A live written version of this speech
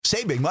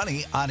Save big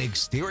money on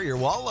exterior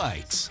wall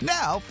lights.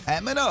 Now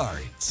at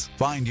Menards.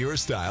 Find your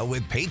style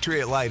with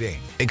Patriot Lighting.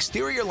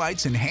 Exterior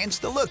lights enhance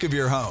the look of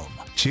your home.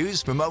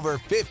 Choose from over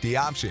 50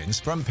 options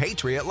from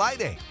Patriot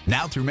Lighting.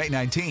 Now through May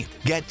 19th,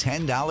 get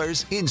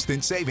 $10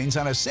 instant savings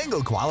on a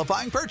single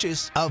qualifying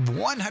purchase of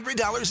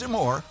 $100 or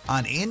more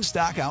on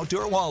in-stock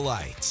outdoor wall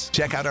lights.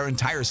 Check out our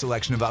entire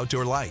selection of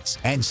outdoor lights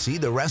and see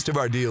the rest of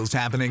our deals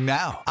happening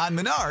now on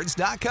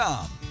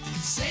Menards.com.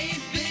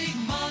 Save big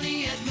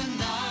money at Menards.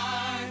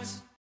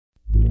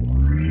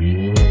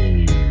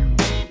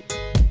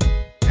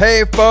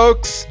 Hey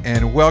folks,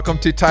 and welcome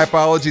to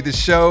Typology, the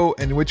show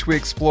in which we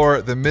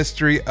explore the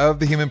mystery of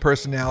the human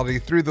personality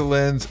through the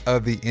lens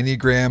of the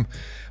Enneagram.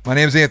 My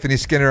name is Anthony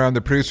Skinner. I'm the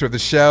producer of the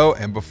show,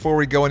 and before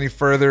we go any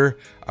further,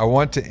 I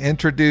want to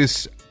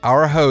introduce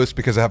our host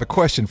because I have a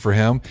question for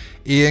him,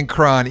 Ian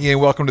Cron. Ian,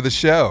 welcome to the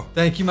show.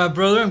 Thank you, my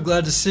brother. I'm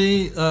glad to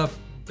see,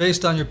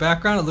 based on your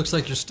background, it looks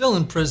like you're still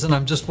in prison.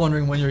 I'm just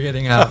wondering when you're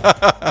getting out.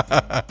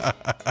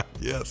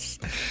 Yes.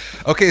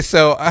 Okay,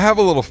 so I have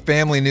a little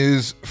family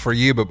news for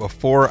you, but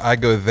before I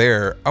go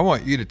there, I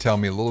want you to tell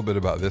me a little bit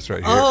about this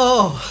right here.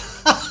 Oh.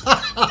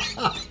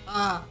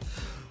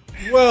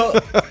 Well,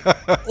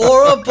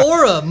 Aura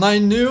Bora, my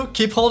new,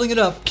 keep holding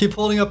up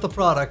the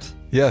product.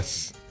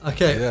 Yes.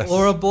 Okay, Yes.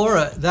 Aura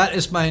Bora, that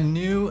is my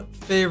new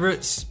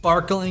favorite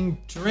sparkling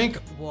drink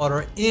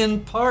water, in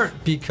part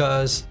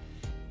because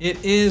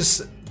it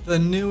is the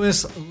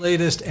newest,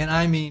 latest, and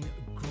I mean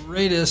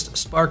greatest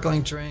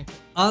sparkling drink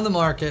on the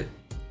market,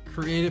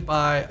 created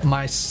by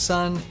my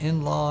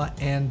son-in-law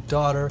and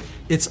daughter.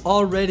 It's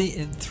already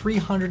in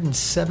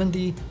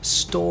 370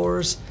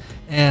 stores,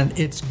 and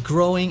it's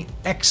growing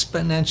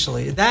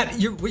exponentially. That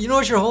you know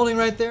what you're holding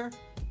right there?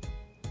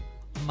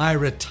 My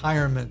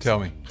retirement. Tell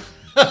me.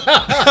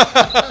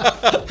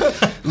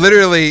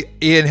 Literally,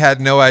 Ian had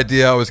no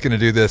idea I was going to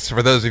do this.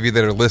 For those of you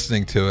that are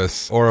listening to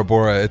us, Aura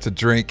Bora, it's a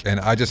drink, and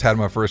I just had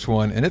my first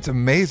one, and it's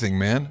amazing,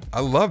 man.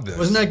 I love this.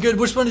 Wasn't that good?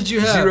 Which one did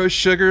you have? 0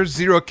 sugars,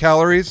 0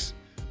 calories.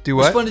 Do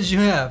what? Which one did you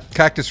have?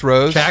 Cactus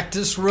Rose.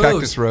 Cactus Rose.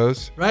 Cactus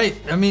Rose. Right.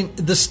 I mean,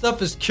 the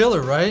stuff is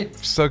killer, right?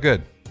 So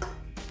good.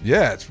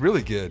 Yeah, it's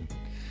really good.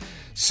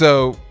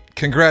 So,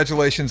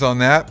 congratulations on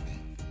that.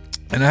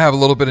 And I have a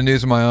little bit of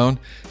news of my own.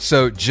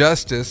 So,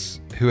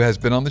 Justice, who has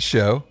been on the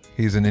show,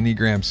 he's an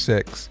Enneagram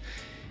 6.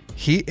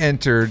 He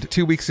entered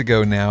 2 weeks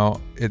ago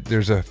now.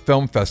 There's a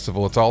film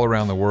festival. It's all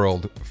around the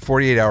world,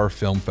 48-hour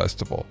film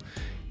festival.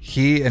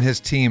 He and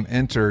his team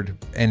entered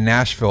in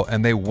Nashville,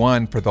 and they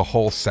won for the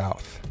whole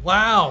South.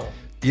 Wow.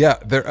 Yeah,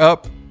 they're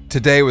up.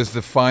 Today was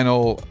the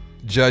final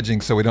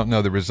judging, so we don't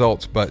know the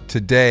results. But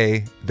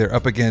today, they're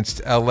up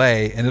against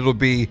LA, and it'll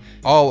be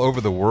all over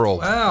the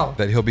world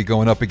that he'll be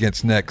going up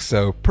against next.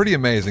 So pretty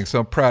amazing. So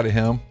I'm proud of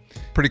him.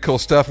 Pretty cool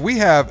stuff. We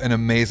have an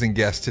amazing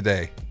guest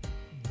today.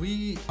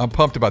 I'm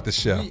pumped about this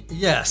show.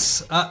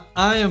 Yes,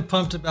 I am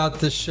pumped about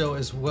this show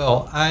as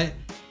well. It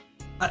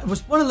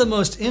was one of the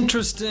most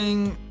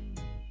interesting,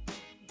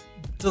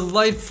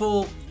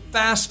 delightful,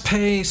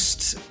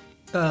 fast-paced,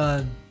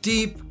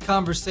 deep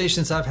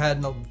conversations I've had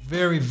in a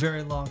very,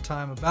 very long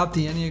time about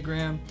the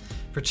Enneagram,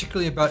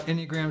 particularly about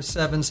Enneagram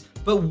 7s,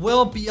 but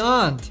well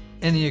beyond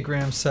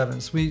Enneagram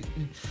 7s.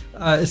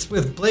 It's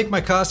with Blake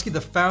Mycoskie,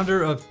 the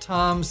founder of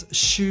Tom's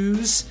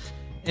Shoes,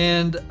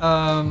 and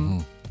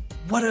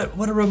what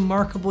a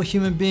remarkable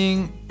human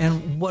being,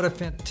 and what a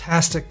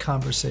fantastic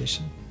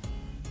conversation.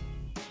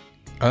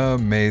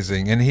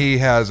 Amazing. And he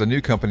has a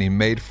new company,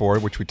 Made For,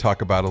 which we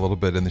talk about a little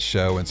bit in the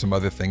show, and some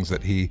other things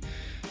that he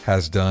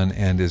has done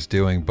and is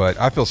doing. But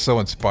I feel so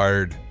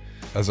inspired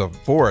as a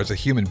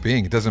human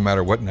being. It doesn't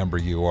matter what number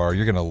you are,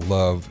 you're going to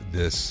love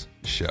this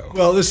show.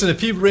 Well, listen,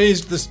 if he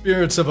raised the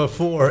spirits of a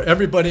 4,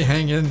 everybody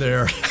hang in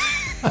there.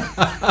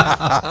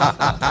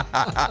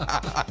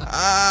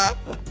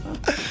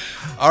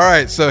 All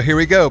right, so here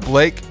we go.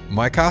 Blake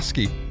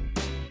Mycoskie.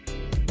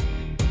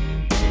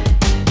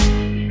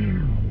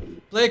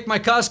 Blake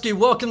Mycoskie,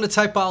 welcome to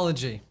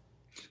Typology.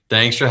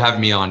 Thanks for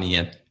having me on,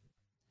 Ian.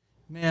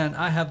 Man,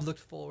 I have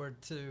looked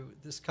forward to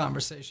this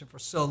conversation for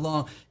so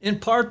long, in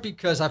part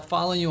because I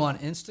follow you on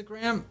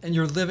Instagram and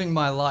you're living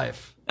my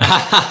life. Well,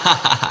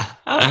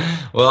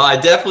 I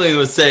definitely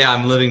would say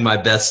I'm living my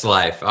best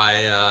life.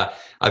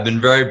 I've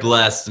been very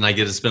blessed, and I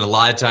get to spend a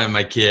lot of time with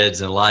my kids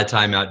and a lot of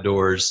time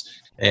outdoors.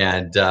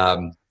 And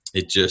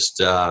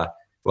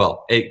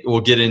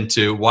we'll get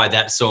into why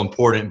that's so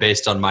important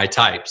based on my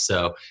type.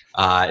 So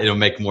it'll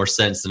make more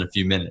sense in a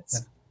few minutes.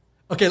 Yeah.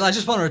 Okay, I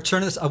just want to return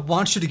to this. I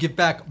want you to give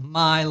back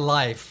my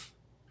life.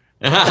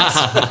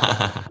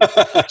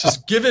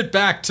 Just give it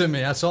back to me.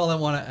 That's all I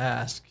want to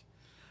ask.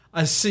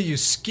 I see you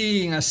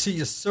skiing. I see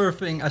you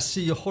surfing. I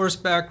see you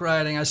horseback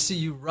riding. I see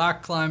you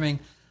rock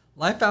climbing.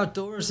 Life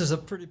outdoors is a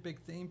pretty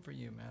big theme for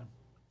you, man.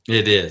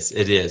 It is.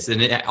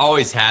 And it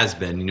always has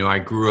been. You know, I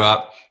grew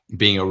up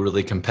being a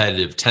really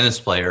competitive tennis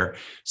player,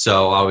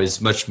 so I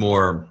was much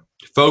more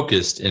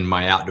focused in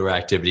my outdoor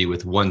activity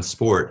with one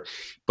sport.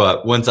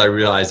 But once I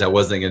realized I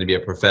wasn't going to be a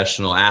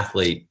professional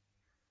athlete,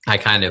 I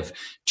kind of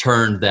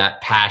turned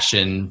that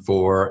passion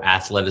for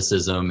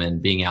athleticism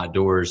and being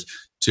outdoors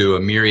to a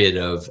myriad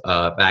of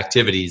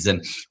activities.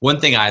 And one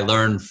thing I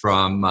learned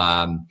from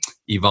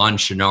Yvon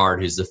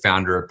Chouinard, who's the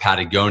founder of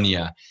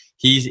Patagonia,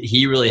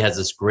 he really has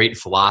this great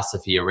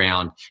philosophy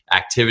around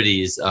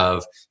activities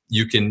of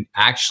you can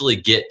actually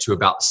get to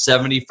about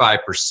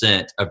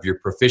 75% of your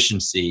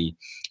proficiency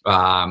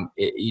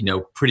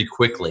pretty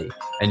quickly,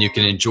 and you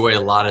can enjoy a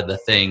lot of the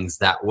things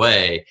that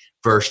way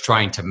versus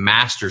trying to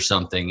master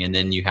something and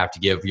then you have to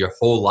give your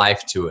whole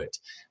life to it.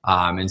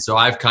 And so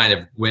I've kind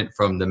of went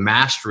from the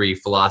mastery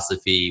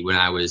philosophy when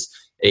I was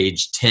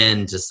age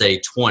 10 to say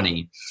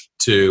 20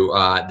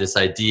 to this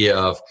idea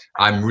of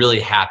I'm really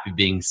happy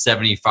being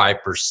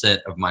 75%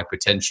 of my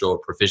potential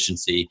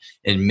proficiency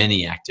in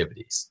many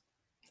activities.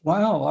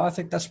 Wow, well, I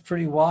think that's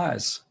pretty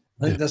wise.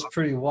 That's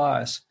pretty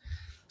wise.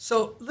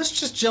 So let's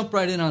just jump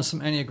right in on some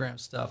Enneagram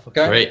stuff.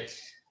 Okay. Great.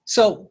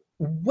 So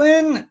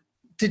when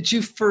did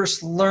you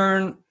first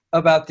learn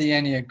about the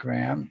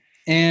Enneagram,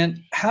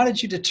 and how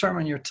did you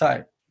determine your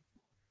type?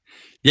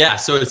 Yeah,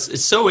 so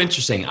it's so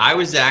interesting. I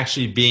was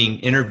actually being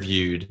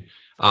interviewed.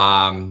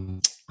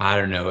 I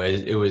don't know.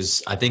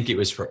 I think it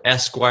was for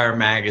Esquire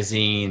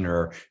magazine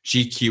or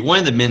GQ, one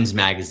of the men's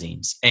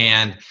magazines.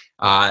 And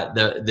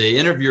the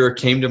interviewer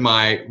came to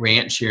my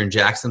ranch here in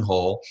Jackson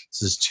Hole.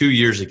 This is 2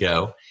 years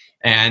ago.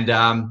 And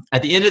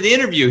at the end of the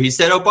interview, he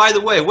said, "Oh, by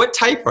the way, what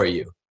type are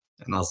you?"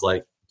 And I was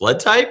like, "Blood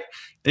type?"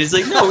 And he's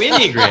like, "No,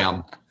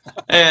 Enneagram."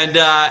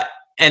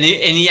 And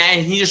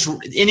he just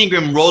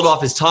Enneagram rolled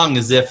off his tongue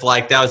as if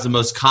like that was the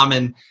most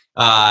common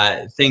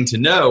thing to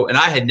know. And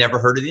I had never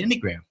heard of the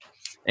Enneagram.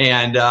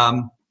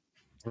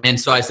 And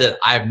so I said,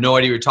 "I have no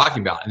idea what you're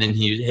talking about." And then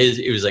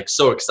he was like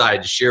so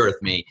excited to share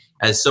with me,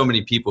 as so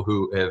many people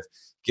who have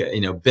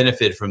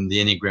benefited from the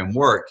Enneagram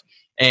work.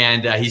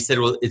 And he said,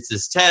 "Well, it's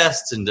this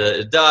test and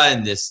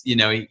and this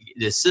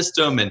this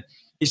system." And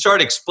he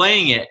started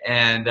explaining it,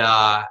 and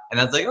I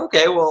was like,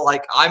 "Okay, well,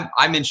 like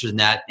I'm interested in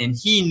that." And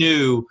he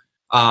knew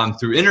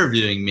through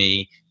interviewing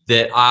me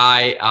that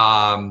I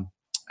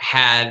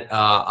had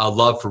a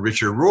love for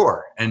Richard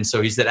Rohr, and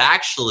so he said,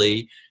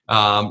 actually,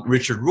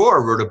 Richard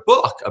Rohr wrote a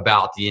book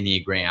about the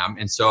Enneagram,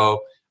 and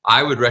so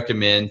I would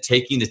recommend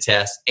taking the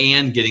test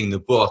and getting the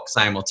book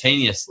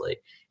simultaneously.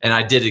 And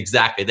I did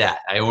exactly that.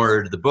 I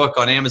ordered the book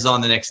on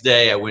Amazon the next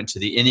day. I went to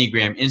the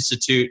Enneagram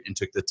Institute and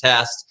took the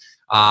test.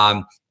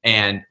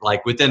 And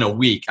like within a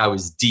week, I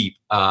was deep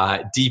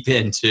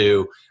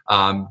into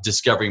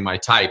discovering my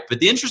type.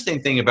 But the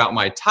interesting thing about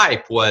my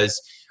type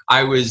was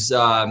I was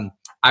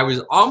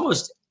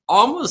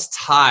almost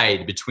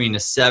tied between a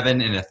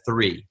 7 and a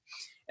 3.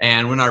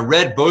 And when I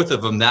read both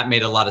of them, that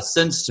made a lot of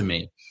sense to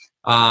me.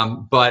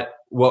 But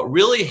what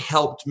really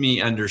helped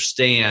me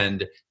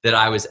understand that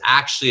I was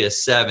actually a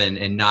 7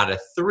 and not a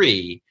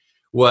 3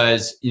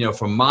 was,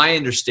 from my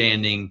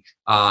understanding,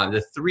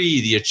 the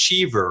 3, the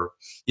achiever,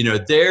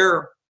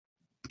 their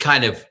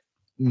kind of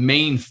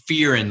main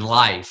fear in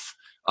life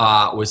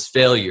was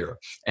failure.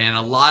 And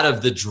a lot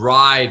of the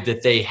drive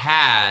that they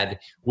had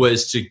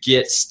was to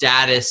get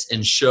status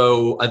and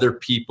show other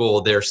people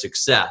their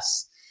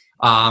success.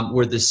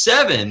 Where the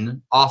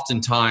 7,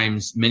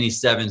 oftentimes many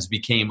 7s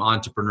became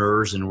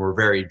entrepreneurs and were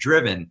very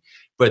driven,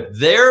 but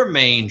their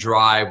main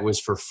drive was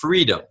for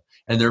freedom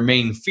and their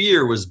main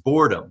fear was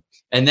boredom.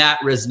 And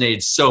that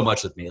resonated so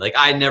much with me. Like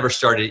I never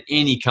started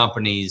any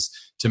companies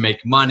to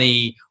make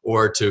money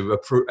or to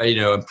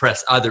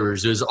impress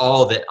others. It was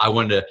all that I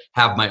wanted to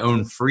have my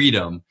own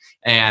freedom.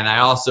 And I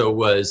also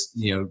was,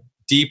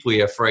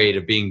 deeply afraid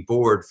of being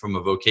bored from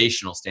a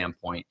vocational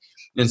standpoint.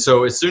 And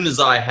so as soon as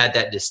I had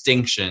that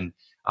distinction,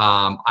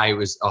 I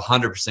was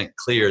 100%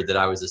 clear that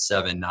I was a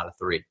 7, not a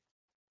 3.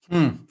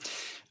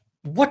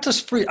 What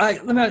does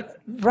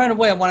right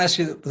away, I want to ask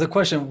you the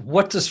question,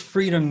 what does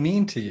freedom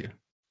mean to you?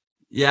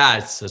 Yeah,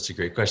 it's such a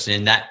great question.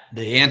 And that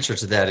the answer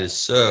to that is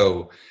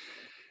so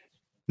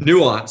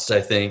nuanced,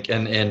 I think,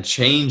 and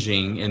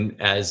changing. And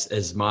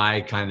as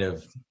my kind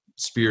of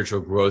spiritual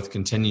growth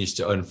continues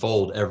to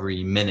unfold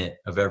every minute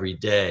of every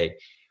day,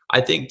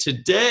 I think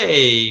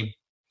today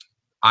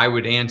I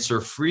would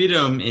answer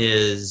freedom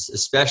is,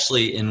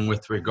 especially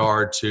with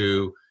regard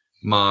to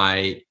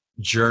my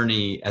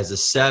journey as a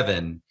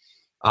 7,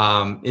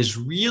 is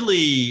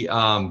really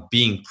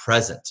being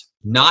present,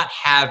 not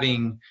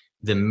having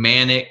the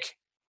manic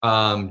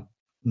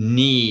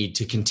need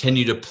to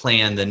continue to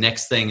plan the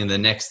next thing and the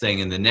next thing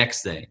and the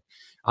next thing.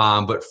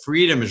 But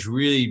freedom is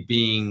really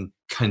being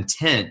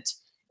content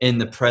in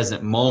the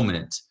present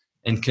moment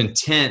and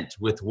content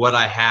with what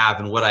I have,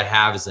 and what I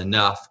have is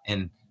enough.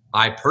 And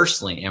I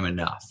personally am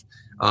enough,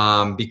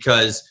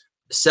 because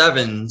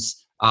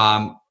 7s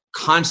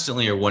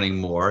constantly are wanting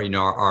more.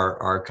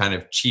 Our kind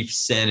of chief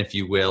sin, if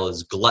you will,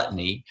 is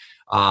gluttony,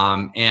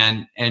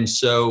 and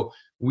so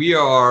we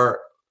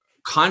are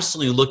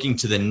constantly looking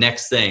to the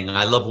next thing.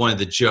 I love one of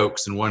the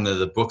jokes in one of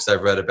the books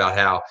I've read about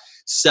how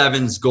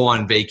 7s go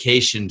on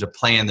vacation to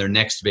plan their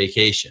next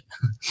vacation.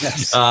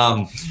 Yes.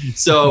 And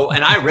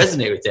I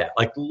resonate with that.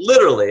 Like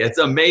literally, it's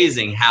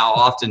amazing how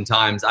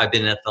oftentimes I've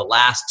been at the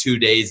last 2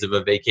 days of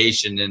a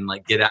vacation and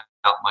like get out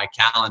my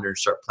calendar and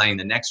start planning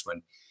the next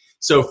one.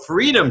 So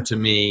freedom to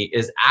me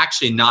is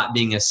actually not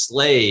being a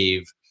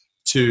slave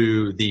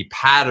to the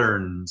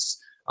patterns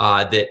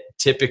that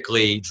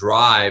typically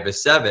drive a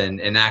 7,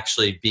 and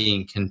actually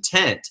being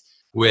content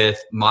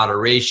with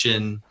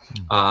moderation,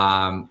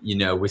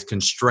 with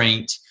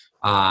constraint,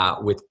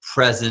 with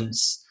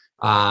presence.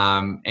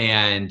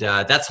 And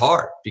that's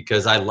hard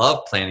because I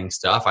love planning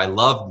stuff. I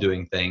love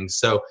doing things.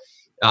 So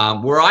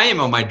where I am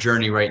on my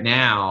journey right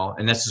now,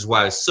 and this is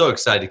why I was so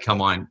excited to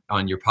come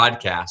on your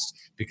podcast,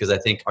 because I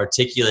think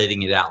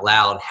articulating it out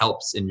loud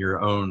helps in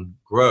your own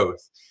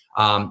growth,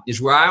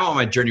 is where I'm on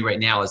my journey right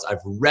now is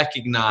I've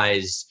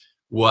recognized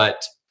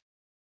what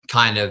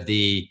kind of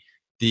the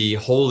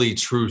holy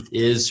truth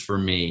is for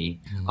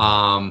me.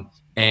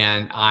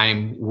 And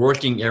I'm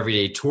working every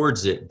day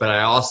towards it, but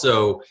I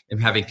also am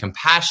having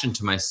compassion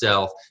to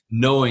myself,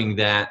 knowing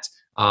that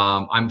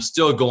I'm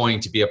still going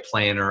to be a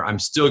planner. I'm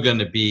still going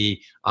to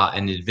be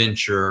an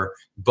adventurer,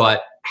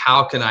 but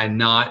how can I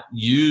not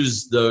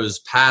use those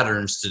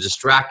patterns to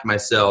distract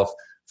myself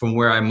from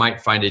where I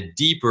might find a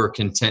deeper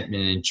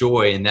contentment and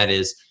joy? And that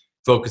is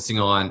focusing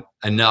on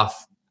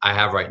enough I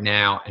have right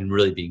now and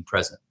really being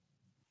present.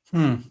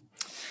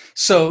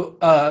 So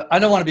I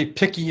don't want to be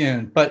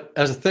picky but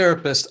as a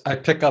therapist, I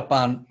pick up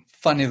on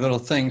funny little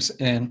things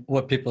in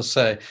what people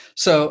say.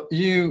 So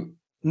you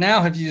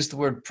now have used the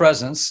word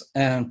presence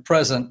and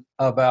present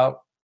about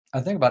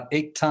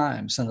 8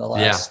 times in the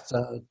last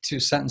 2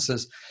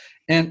 sentences.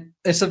 And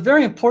it's a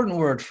very important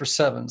word for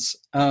 7s.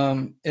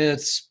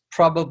 It's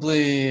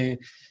probably,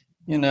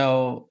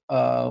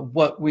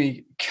 what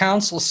we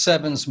counsel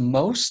 7s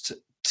most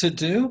to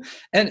do.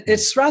 And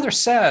it's rather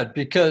sad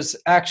because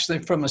actually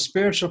from a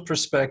spiritual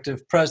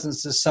perspective,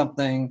 presence is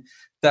something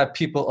that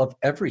people of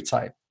every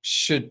type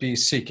should be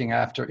seeking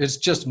after. It's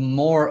just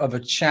more of a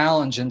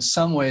challenge in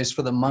some ways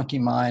for the monkey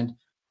mind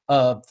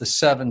of the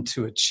 7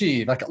 to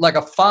achieve. Like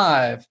a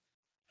 5,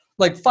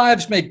 like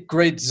 5s make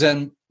great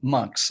Zen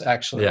monks,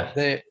 actually.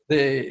 Yeah.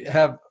 They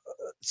have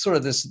sort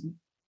of this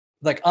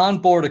like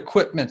onboard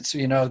equipment,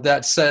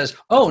 that says,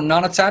 oh,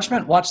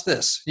 non-attachment, watch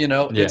this,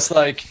 It's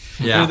like,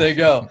 here they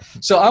go.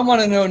 So I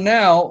want to know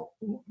now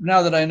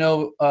that I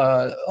know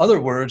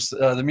other words,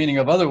 the meaning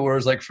of other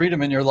words like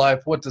freedom in your life,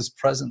 what does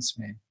presence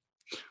mean?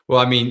 Well,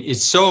 I mean,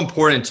 it's so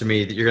important to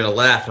me that you're going to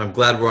laugh, and I'm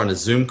glad we're on a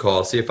Zoom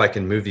call. See if I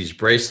can move these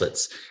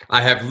bracelets.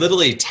 I have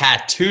literally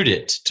tattooed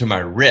it to my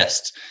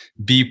wrist.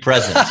 Be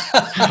present.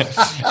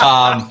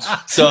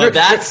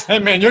 Hey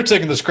man, you're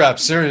taking this crap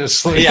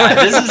seriously. Yeah,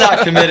 this is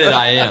how committed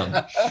I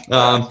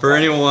am. For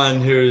anyone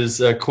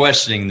who's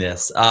questioning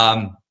this,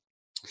 I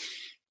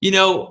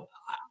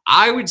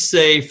would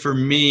say for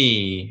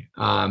me,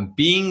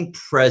 being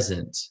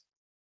present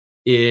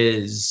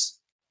is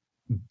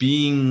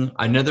being,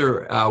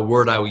 another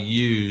word I will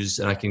use,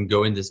 and I can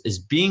go into this, is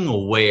being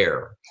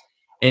aware,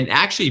 and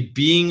actually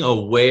being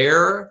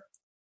aware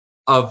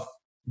of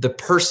the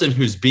person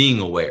who's being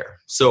aware.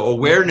 So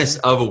awareness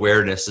of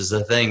awareness is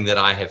a thing that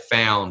I have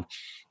found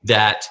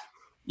that,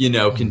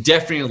 can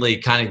definitely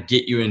kind of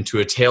get you into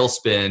a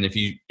tailspin if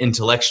you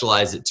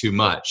intellectualize it too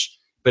much.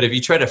 But if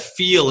you try to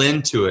feel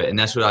into it, and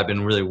that's what I've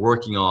been really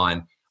working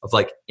on, of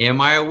like,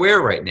 am I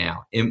aware right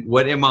now? And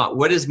what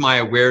is my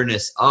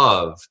awareness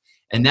of?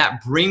 And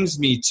that brings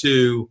me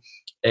to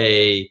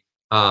a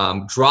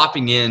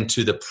dropping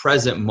into the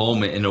present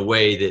moment in a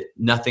way that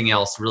nothing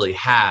else really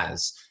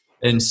has.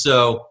 And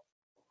so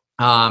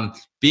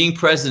being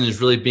present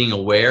is really being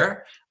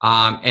aware,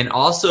 and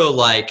also,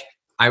 like,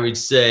 I would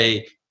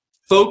say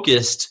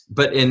focused,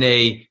 but in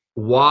a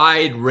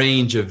wide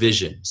range of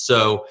vision.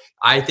 So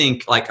I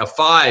think like a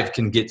 5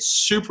 can get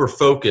super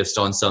focused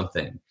on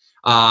something,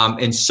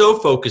 and so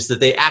focused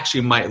that they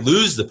actually might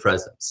lose the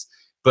presence.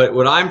 But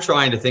what I'm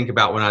trying to think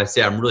about when I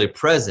say I'm really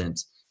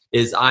present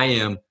is I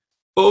am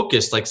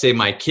focused, like say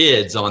my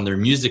kids on their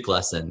music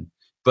lesson,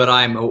 but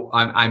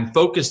I'm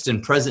focused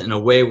and present in a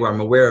way where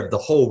I'm aware of the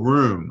whole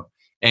room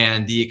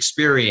and the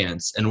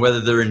experience and whether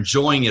they're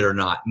enjoying it or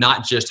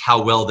not just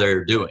how well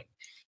they're doing.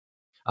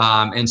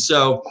 And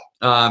so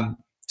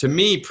to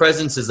me,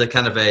 presence is a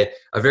kind of a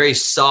very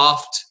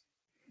soft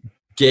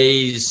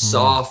gaze,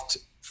 soft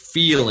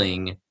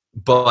feeling,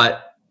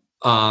 but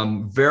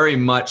very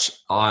much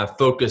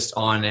focused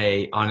on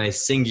a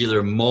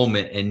singular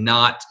moment and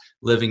not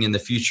living in the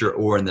future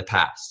or in the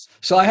past.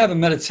 So I have a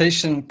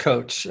meditation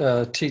coach,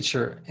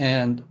 teacher,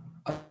 and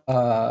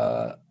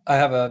I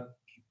have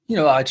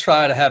I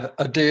try to have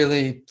a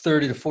daily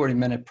 30 to 40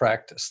 minute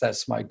practice.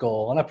 That's my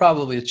goal. And I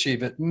probably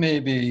achieve it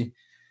maybe,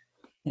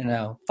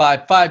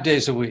 5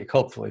 days a week,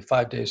 hopefully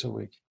 5 days a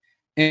week.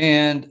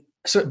 And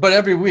so, but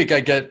every week I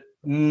get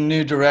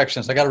new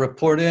directions. I got to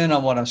report in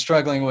on what I'm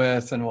struggling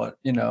with and what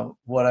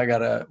I got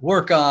to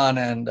work on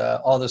and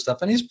all this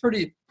stuff. And he's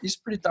pretty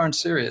darn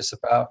serious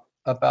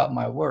about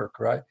my work.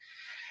 Right.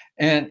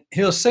 And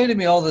he'll say to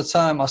me all the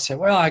time, I'll say,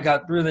 well, I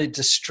got really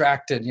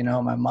distracted.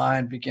 My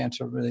mind began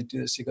to really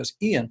do this. He goes,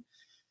 Ian,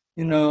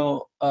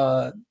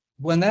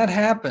 when that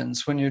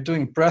happens, when you're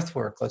doing breath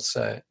work, let's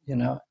say,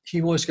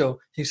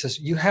 he says,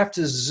 you have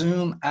to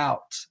zoom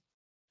out.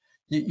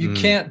 You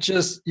can't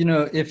just,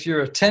 if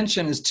your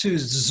attention is too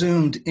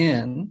zoomed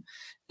in,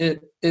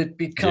 it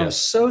becomes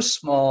so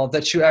small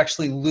that you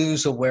actually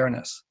lose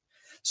awareness.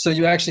 So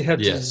you actually have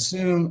to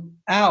zoom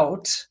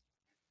out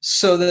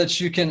so that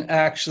you can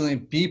actually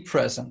be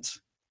present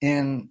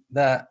in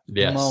that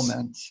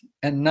moment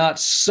and not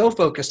so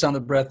focused on the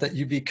breath that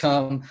you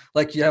become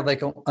like you have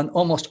like an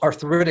almost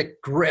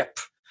arthritic grip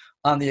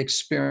on the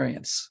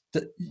experience.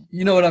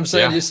 You know what I'm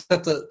saying? You just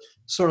have to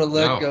sort of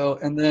let go.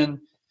 And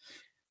then,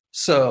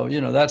 so,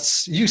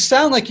 you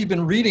sound like you've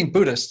been reading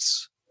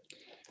Buddhists.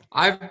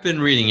 I've been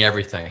reading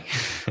everything.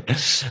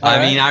 I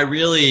mean, I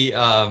really,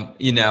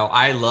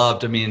 I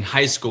loved, in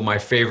high school, my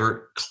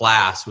favorite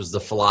class was the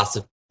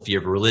philosophy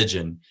of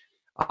religion.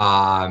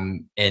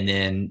 And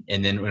then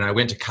when I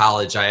went to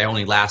college, I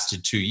only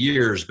lasted 2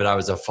 years, but I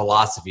was a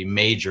philosophy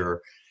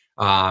major.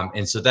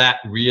 And so that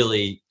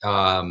really,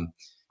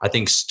 I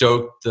think,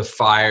 stoked the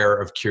fire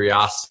of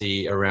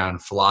curiosity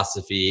around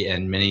philosophy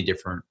and many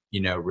different,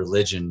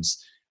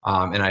 religions.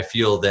 And I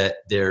feel that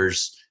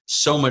there's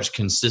so much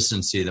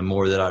consistency the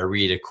more that I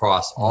read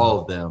across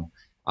all of them,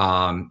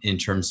 in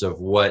terms of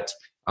what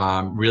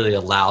really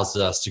allows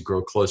us to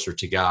grow closer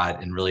to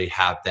God and really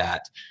have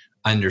that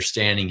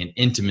understanding and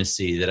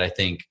intimacy that I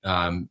think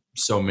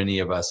so many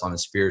of us on a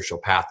spiritual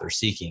path are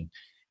seeking.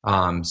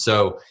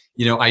 So,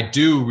 I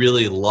do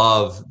really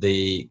love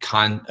a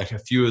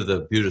few of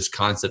the Buddhist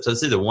concepts. I'd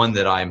say the one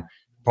that I'm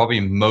probably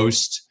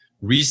most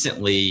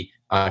recently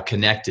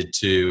connected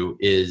to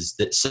is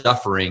that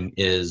suffering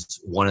is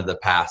one of the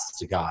paths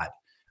to God.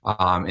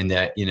 And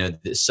that,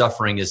 that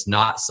suffering is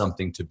not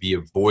something to be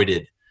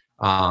avoided,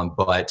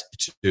 but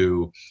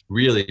to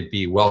really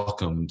be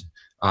welcomed.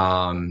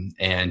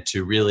 And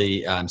to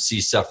really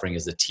see suffering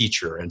as a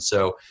teacher. And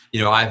so,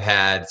 I've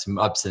had some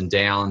ups and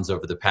downs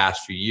over the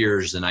past few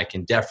years, and I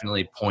can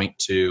definitely point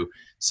to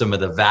some of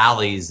the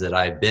valleys that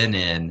I've been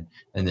in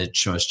and the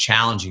most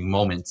challenging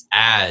moments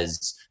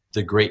as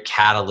the great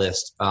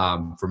catalyst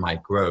for my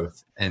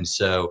growth. And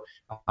so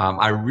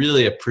I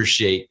really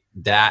appreciate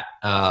that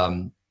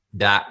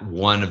that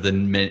one of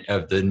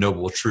the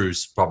noble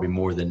truths probably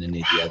more than any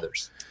of the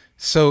others.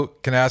 So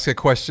can I ask a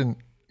question?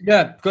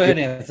 Yeah, go ahead,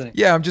 Anthony.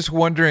 Yeah, I'm just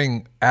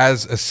wondering,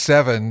 as a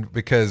 7,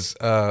 because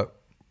the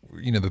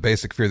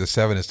basic fear of the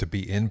 7 is to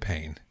be in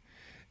pain,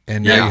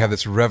 and now you have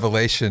this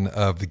revelation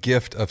of the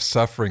gift of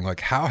suffering. Like,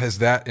 how has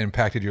that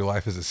impacted your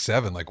life as a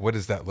 7? Like, what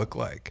does that look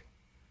like?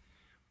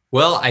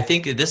 Well, I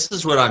think this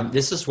is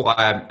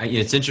why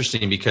it's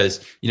interesting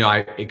because,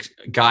 I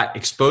got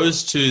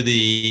exposed to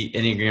the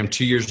Enneagram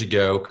 2 years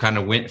ago, kind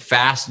of went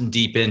fast and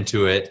deep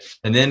into it,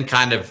 and then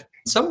kind of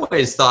in some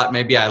ways thought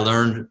maybe I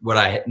learned what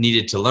I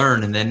needed to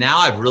learn. And then now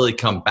I've really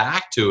come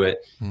back to it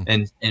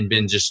and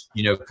been just,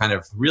 kind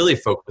of really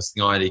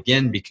focusing on it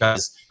again,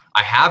 because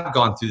I have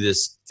gone through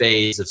this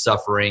phase of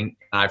suffering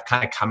and I've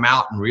kind of come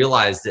out and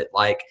realized that,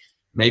 like,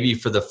 maybe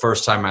for the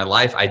first time in my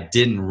life, I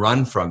didn't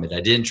run from it.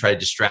 I didn't try to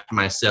distract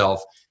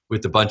myself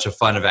with a bunch of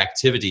fun of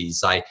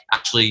activities. I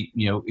actually,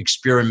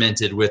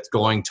 experimented with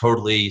going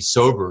totally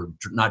sober,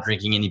 not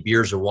drinking any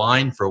beers or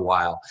wine for a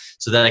while,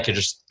 so that I could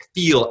just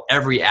feel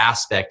every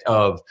aspect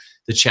of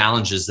the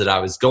challenges that I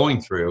was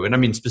going through.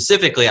 And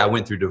specifically, I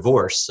went through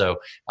divorce. So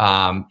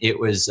it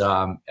was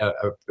a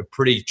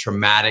pretty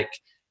traumatic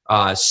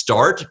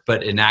start,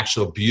 but an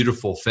actual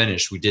beautiful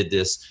finish. We did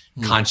this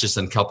conscious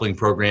uncoupling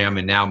program,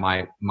 and now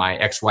my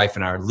ex-wife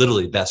and I are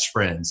literally best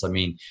friends.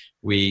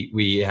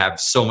 We have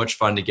so much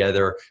fun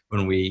together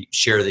when we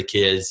share the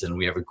kids, and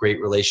we have a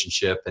great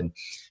relationship.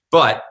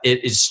 But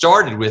it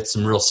started with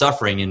some real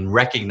suffering and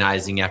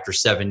recognizing after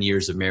 7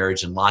 years of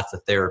marriage and lots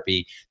of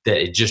therapy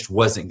that it just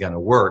wasn't going to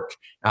work,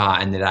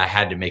 and that I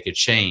had to make a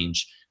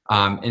change.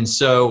 And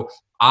so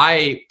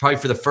I probably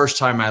for the first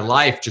time in my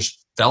life just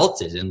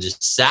felt it and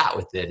just sat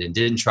with it and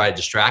didn't try to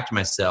distract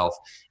myself.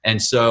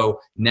 And so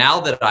now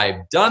that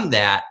I've done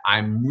that,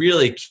 I'm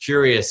really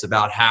curious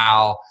about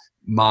how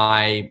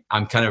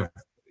I'm kind of,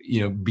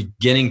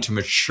 beginning to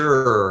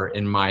mature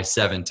in my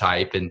 7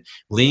 type and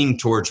leaning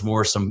towards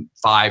more some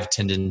 5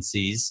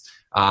 tendencies.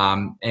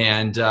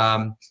 And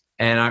I'm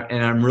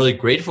really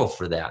grateful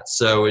for that.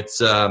 So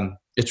it's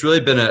really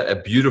been a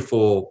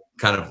beautiful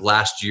kind of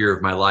last year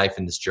of my life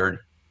in this journey.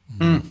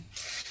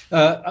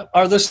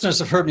 Our listeners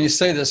have heard me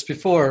say this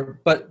before,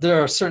 but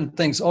there are certain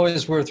things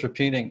always worth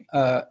repeating.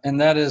 And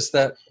that is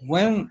that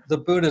when the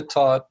Buddha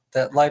taught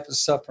that life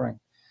is suffering,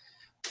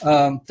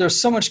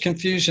 there's so much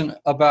confusion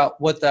about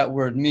what that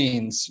word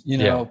means,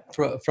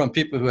 from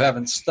people who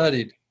haven't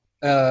studied.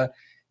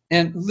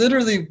 And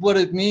literally what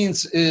it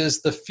means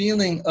is the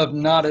feeling of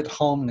not at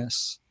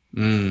homeness.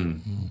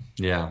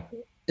 Yeah.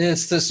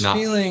 It's this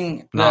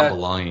feeling not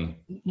belonging.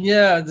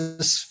 Yeah,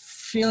 this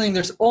feeling,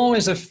 there's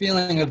always a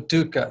feeling of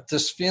dukkha,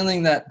 this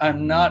feeling that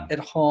I'm not at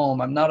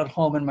home. I'm not at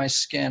home in my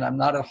skin. I'm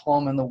not at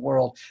home in the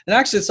world. And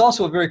actually, it's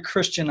also a very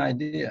Christian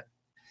idea.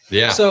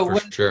 Yeah, so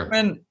sure.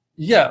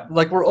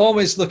 Like we're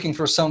always looking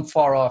for some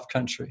far off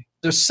country.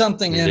 There's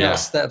something in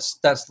us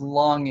that's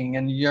longing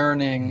and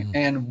yearning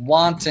and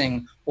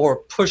wanting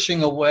or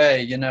pushing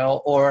away,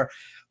 or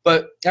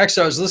But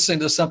actually, I was listening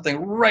to something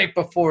right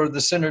before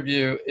this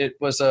interview. It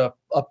was a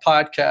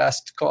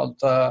podcast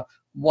called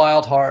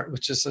Wild Heart,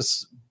 which is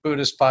this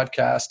Buddhist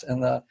podcast.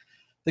 And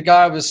the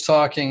guy was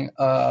talking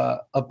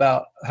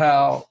about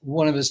how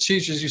one of his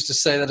teachers used to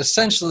say that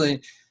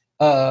essentially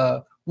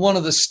one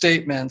of the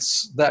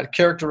statements that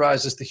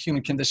characterizes the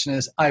human condition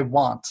is, I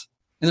want.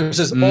 And there's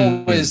just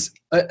always,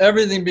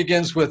 everything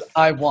begins with,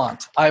 I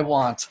want,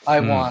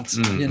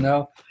 you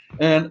know?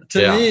 And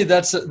to me,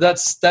 that's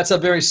a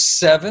very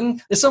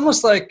seven. It's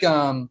almost like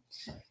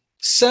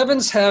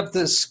sevens have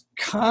this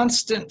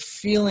constant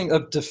feeling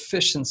of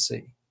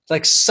deficiency,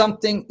 like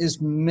something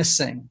is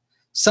missing.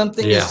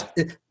 Something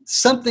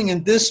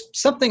in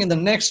the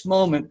next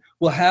moment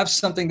will have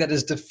something that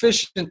is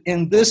deficient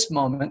in this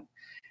moment,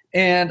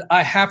 and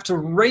I have to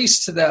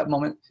race to that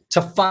moment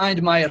to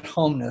find my at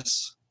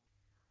homeness.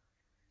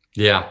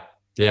 Yeah.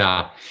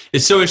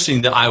 It's so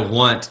interesting that I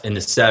want in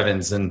the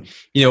sevens. And,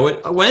 you know,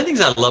 one of the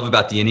things I love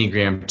about the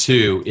Enneagram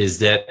too is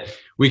that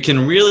we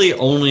can really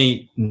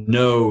only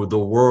know the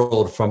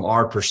world from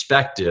our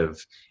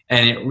perspective.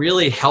 And it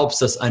really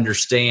helps us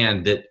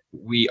understand that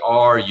we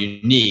are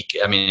unique.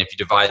 I mean, if you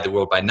divide the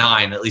world by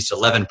 9, at least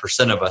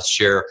 11% of us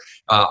share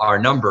our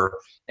number.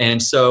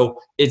 And so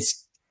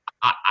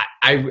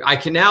I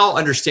can now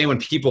understand when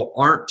people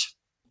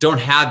don't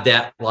have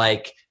that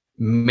like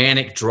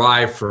manic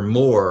drive for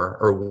more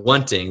or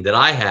wanting that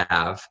I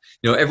have.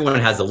 You know, everyone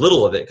has a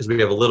little of it because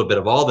we have a little bit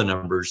of all the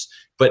numbers.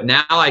 But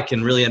now I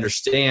can really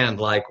understand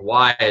like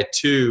why a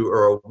 2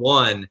 or a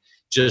 1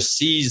 just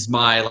sees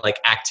my like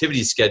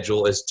activity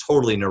schedule as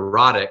totally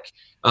neurotic.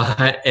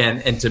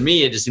 And to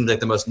me, it just seems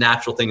like the most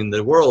natural thing in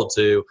the world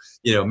to,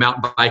 you know,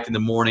 mountain bike in the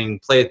morning,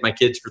 play with my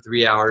kids for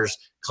 3 hours,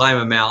 climb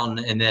a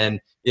mountain, and then,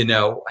 you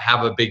know,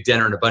 have a big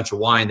dinner and a bunch of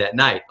wine that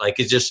night. Like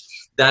it's just,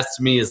 that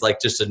to me is like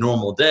just a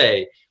normal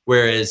day.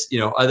 Whereas, you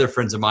know, other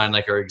friends of mine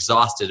like are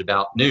exhausted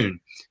about noon.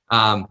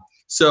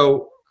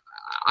 So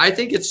I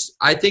think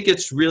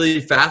it's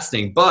really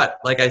fascinating. But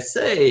like I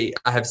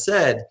have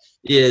said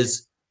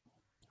is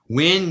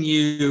when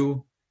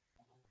you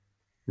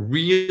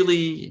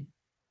really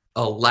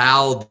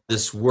allow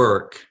this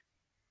work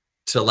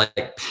to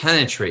like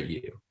penetrate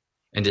you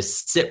and to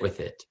sit with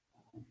it,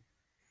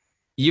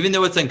 even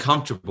though it's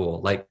uncomfortable,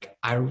 like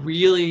I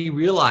really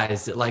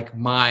realize that like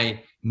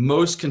my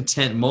most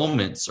content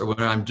moments are when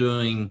I'm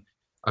doing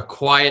a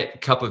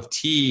quiet cup of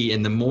tea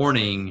in the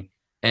morning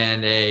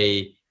and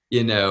a,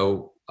 you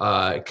know,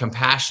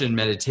 compassion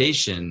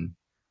meditation,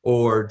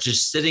 or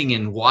just sitting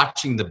and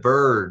watching the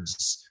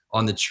birds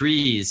on the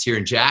trees here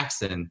in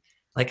Jackson.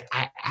 Like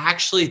I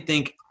actually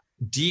think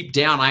deep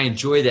down, I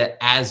enjoy that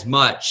as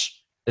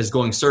much as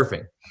going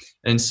surfing.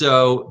 And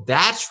so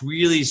that's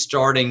really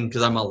starting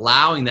because I'm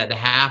allowing that to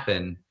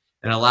happen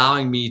and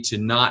allowing me to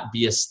not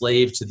be a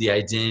slave to the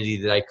identity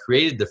that I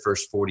created the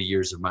first 40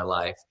 years of my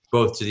life,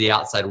 both to the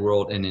outside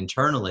world and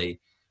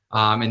internally.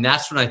 And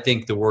that's when I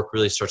think the work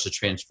really starts to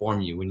transform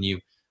you.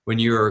 When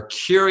you're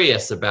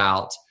curious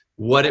about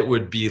what it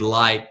would be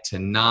like to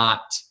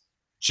not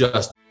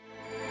just.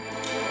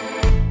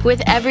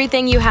 With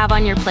everything you have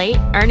on your plate,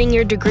 earning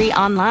your degree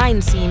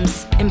online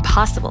seems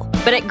impossible.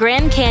 But at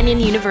Grand Canyon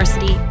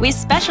University, we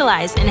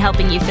specialize in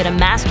helping you fit a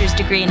master's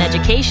degree in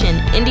education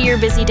into your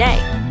busy day.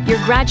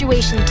 Your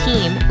graduation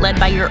team, led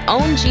by your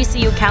own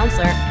GCU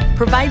counselor,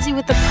 provides you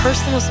with the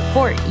personal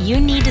support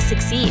you need to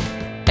succeed.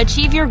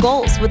 Achieve your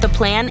goals with a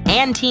plan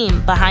and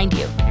team behind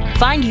you.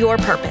 Find your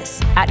purpose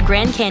at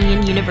Grand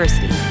Canyon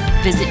University.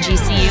 Visit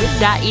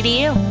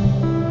gcu.edu.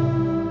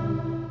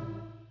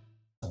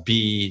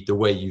 Be the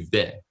way you've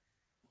been.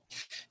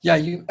 Yeah,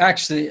 you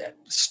actually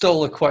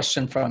stole a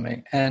question from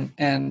me, and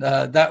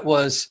that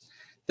was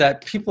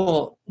that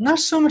people, not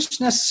so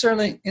much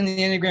necessarily in the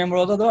Enneagram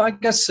world, although I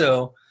guess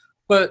so,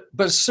 but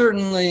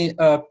certainly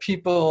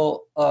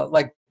people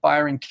like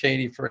Byron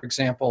Katie, for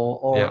example,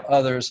 or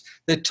others,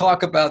 they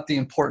talk about the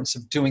importance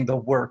of doing the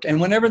work.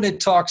 And whenever they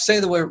say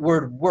the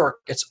word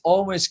work, it's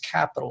always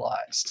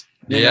capitalized.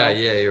 Yeah,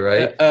 you're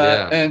right.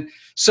 And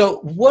so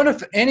what,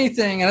 if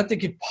anything, and I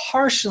think you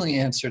partially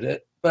answered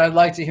it, but I'd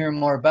like to hear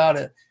more about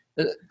it,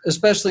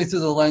 especially through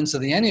the lens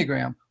of the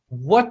Enneagram.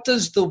 What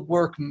does the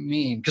work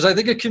mean? Because I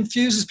think it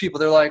confuses people.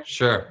 They're like,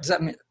 sure.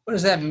 What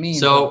does that mean?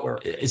 So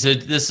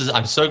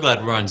I'm so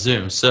glad we're on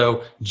Zoom.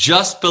 So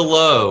just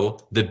below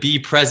the Be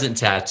Present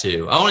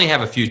tattoo, I only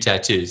have a few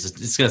tattoos.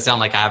 It's going to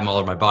sound like I have them all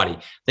over my body.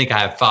 I think I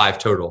have 5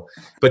 total.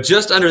 But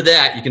just under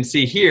that, you can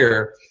see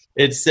here,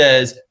 it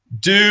says,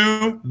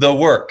 do the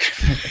work.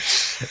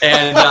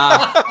 And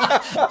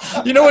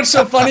you know what's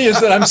so funny is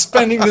that I'm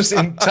spending this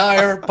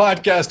entire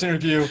podcast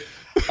interview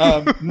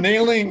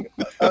nailing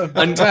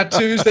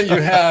tattoos that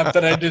you have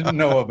that I didn't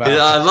know about.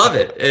 I love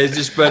it.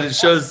 But it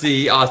shows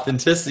the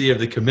authenticity of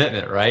the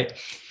commitment, right?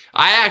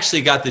 I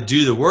actually got the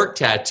do the work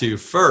tattoo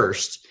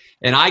first,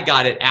 and I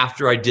got it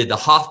after I did the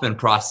Hoffman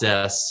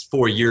process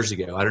 4 years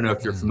ago. I don't know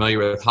if you're familiar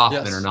with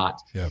Hoffman or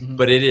not,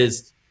 but it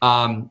is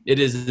an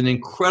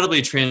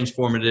incredibly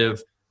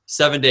transformative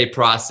 7-day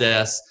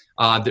process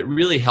that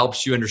really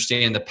helps you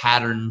understand the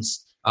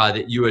patterns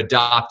that you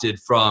adopted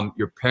from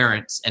your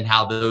parents and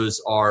how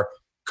those are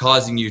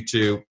causing you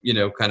to,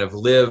 kind of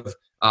live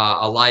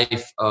a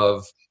life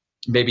of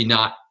maybe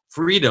not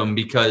freedom,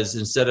 because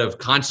instead of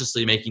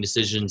consciously making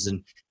decisions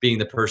and being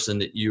the person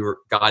that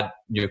God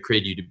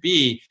created you to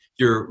be,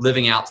 you're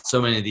living out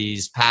so many of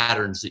these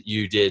patterns that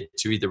you did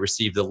to either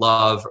receive the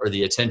love or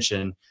the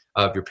attention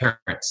of your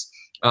parents.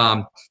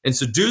 And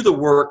so do the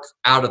work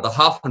out of the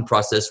Hoffman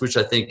process, which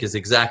I think is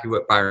exactly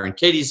what Byron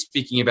Katie's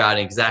speaking about,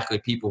 and exactly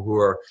people who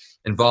are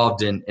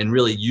involved in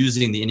really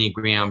using the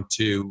Enneagram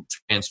to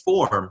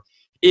transform,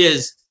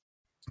 is,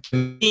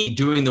 to me,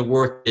 doing the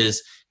work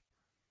is,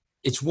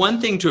 it's one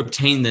thing to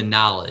obtain the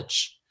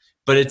knowledge,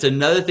 but it's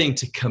another thing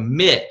to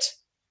commit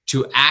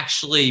to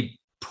actually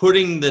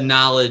putting the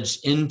knowledge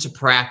into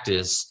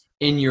practice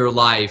in your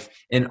life,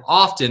 and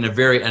often a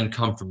very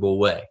uncomfortable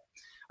way.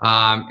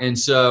 And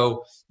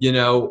so,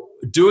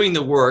 doing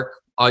the work,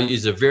 I'll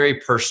use a very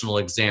personal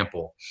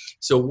example.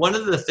 So one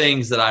of the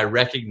things that I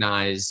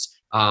recognized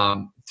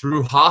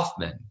through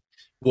Hoffman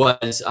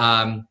was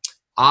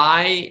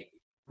I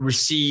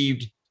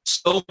received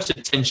so much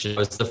attention. I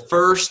was the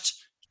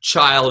first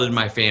child in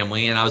my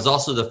family, and I was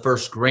also the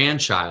first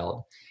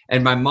grandchild.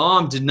 And my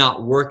mom did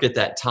not work at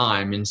that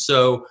time. And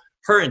so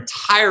her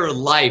entire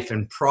life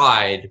and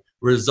pride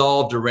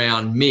revolved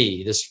around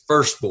me, this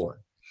firstborn.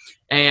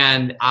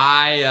 And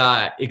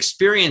I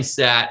experienced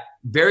that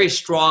very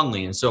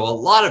strongly. And so a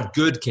lot of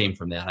good came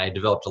from that. I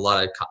developed a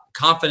lot of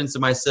confidence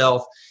in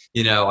myself.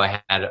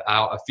 I had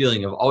a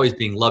feeling of always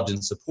being loved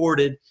and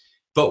supported.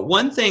 But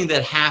one thing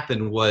that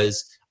happened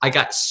was I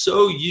got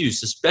so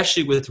used,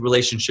 especially with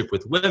relationship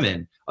with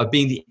women, of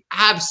being the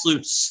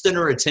absolute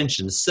center of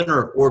attention, the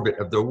center of orbit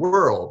of the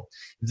world,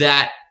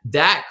 that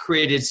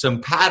created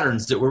some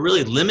patterns that were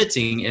really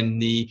limiting in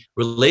the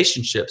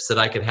relationships that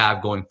I could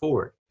have going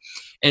forward.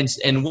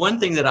 And one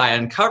thing that I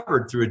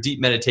uncovered through a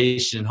deep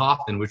meditation in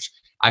Hoffman, which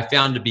I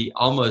found to be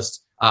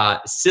almost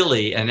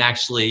silly and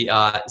actually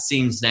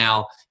seems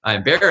now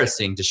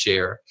embarrassing to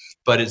share,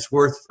 but it's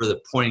worth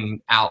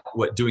pointing out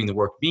what doing the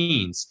work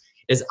means,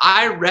 is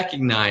I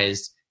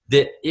recognized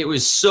that it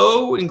was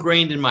so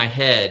ingrained in my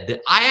head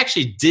that I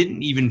actually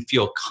didn't even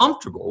feel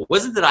comfortable. It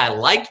wasn't that I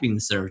liked being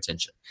the center of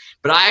attention,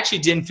 but I actually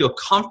didn't feel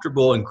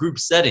comfortable in group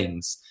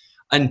settings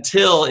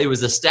until it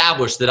was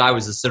established that I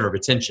was the center of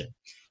attention.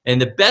 And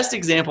the best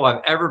example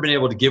I've ever been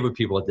able to give with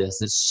people at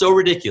this, and it's so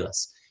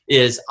ridiculous,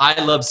 is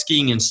I love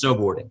skiing and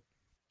snowboarding.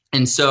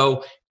 And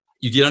so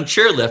you get on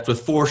chairlift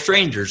with 4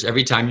 strangers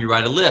every time you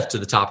ride a lift to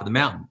the top of the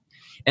mountain.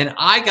 And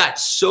I got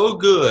so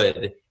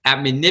good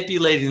at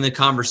manipulating the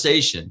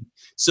conversation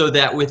so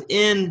that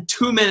within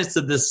 2 minutes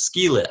of this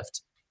ski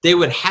lift, they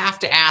would have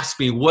to ask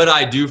me what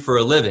I do for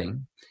a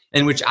living,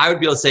 in which I would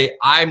be able to say,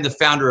 I'm the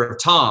founder of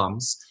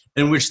Tom's,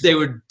 in which they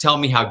would tell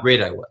me how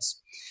great I was.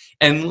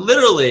 And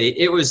literally,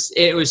 it was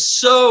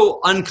so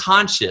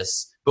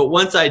unconscious. But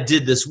once I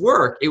did this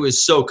work, it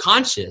was so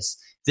conscious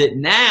that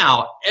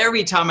now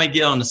every time I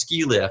get on a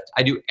ski lift,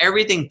 I do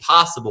everything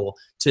possible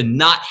to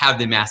not have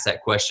them ask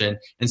that question,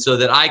 and so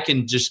that I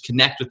can just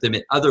connect with them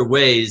in other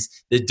ways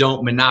that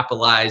don't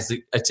monopolize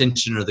the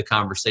attention or the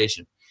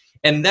conversation.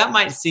 And that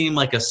might seem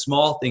like a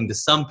small thing to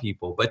some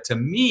people, but to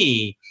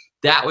me,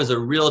 that was a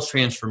real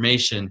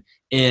transformation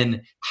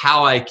in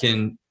how I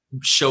can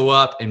show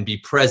up and be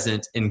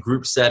present in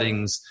group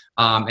settings,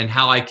 and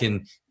how I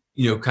can,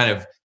 kind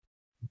of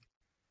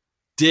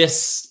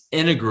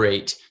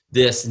disintegrate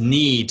this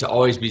need to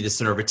always be the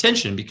center of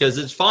attention, because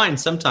it's fine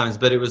sometimes,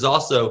 but it was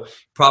also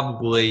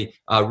probably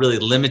really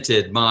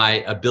limited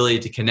my ability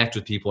to connect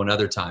with people in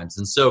other times.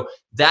 And so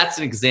that's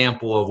an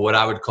example of what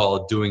I would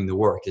call doing the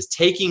work, is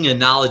taking a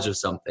knowledge of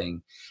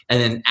something and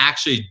then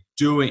actually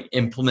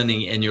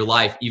implementing in your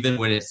life, even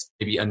when it's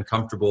maybe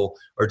uncomfortable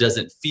or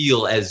doesn't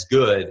feel as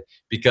good,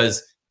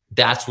 because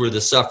that's where the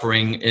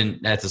suffering, and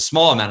that's a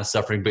small amount of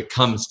suffering, but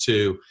comes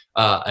to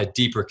a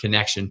deeper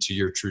connection to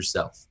your true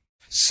self.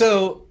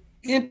 So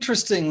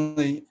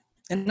interestingly,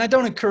 and I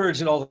don't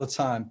encourage it all the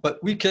time,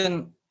 but we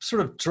can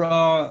sort of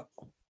draw,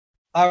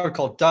 I would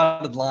call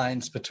dotted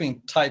lines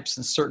between types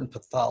and certain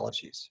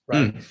pathologies,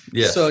 right?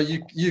 Yes. So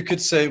you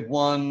could say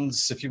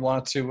ones, if you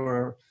wanted to,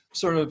 were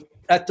sort of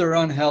at their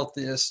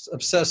unhealthiest,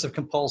 obsessive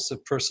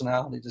compulsive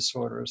personality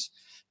disorders,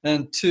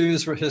 and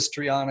 2s were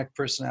histrionic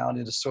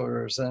personality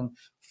disorders, and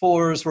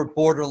 4s were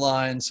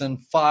borderlines, and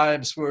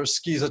 5s were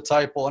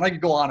schizotypal, and I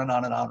could go on and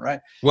on and on, right?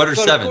 What are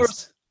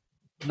 7s?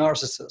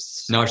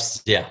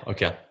 Narcissists. Yeah.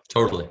 Okay.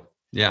 Totally.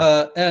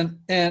 Yeah.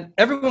 And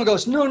everyone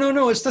goes,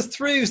 no, it's the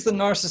 3s, the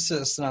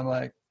narcissists. And I'm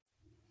like,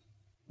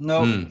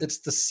 no, it's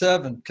the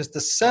 7, because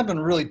the 7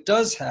 really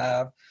does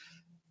have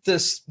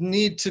this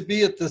need to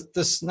be at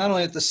this not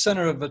only at the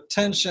center of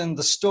attention,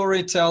 the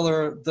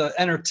storyteller, the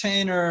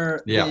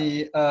entertainer,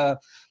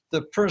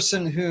 the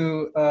person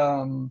who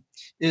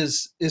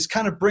is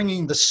kind of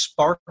bringing the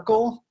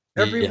sparkle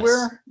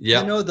everywhere.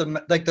 Yes.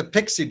 Like the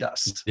pixie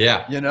dust.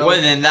 Yeah. Well,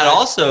 and then that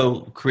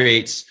also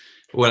creates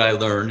what I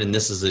learned, and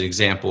this is an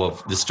example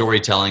of the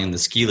storytelling and the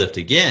ski lift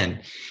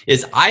again,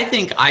 is I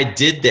think I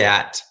did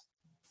that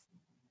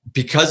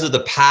because of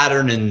the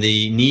pattern and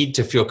the need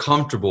to feel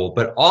comfortable.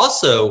 But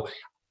also,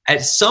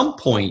 at some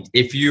point,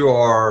 if you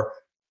are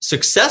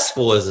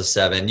successful as a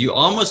 7, you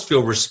almost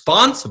feel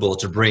responsible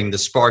to bring the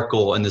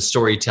sparkle and the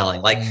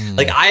storytelling. Like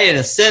I, in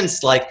a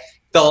sense, like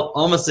felt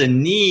almost a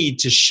need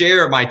to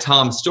share my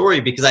Tom story,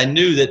 because I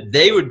knew that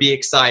they would be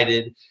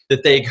excited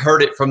that they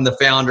heard it from the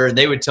founder and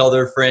they would tell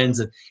their friends.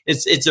 And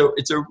it's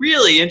a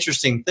really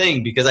interesting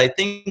thing, because I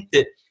think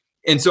that,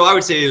 and so I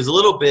would say it was a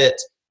little bit,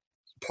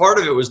 part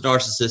of it was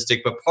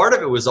narcissistic, but part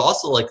of it was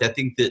also like, I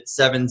think that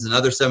 7s and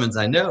other 7s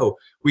I know,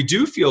 we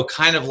do feel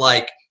kind of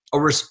like a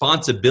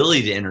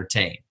responsibility to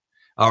entertain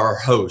our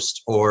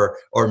host or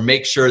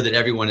make sure that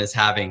everyone is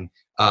having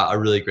a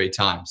really great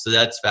time. So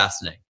that's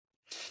fascinating.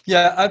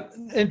 Yeah,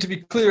 and to be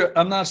clear,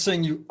 I'm not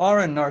saying you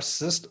are a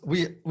narcissist.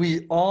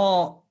 We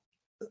all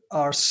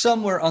are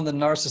somewhere on the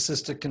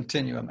narcissistic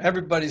continuum.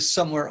 Everybody's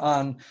somewhere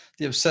on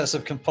the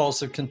obsessive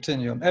compulsive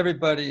continuum.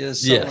 Everybody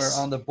is somewhere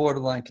on the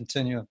borderline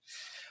continuum.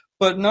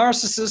 But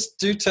narcissists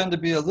do tend to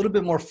be a little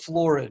bit more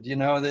florid. You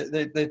know,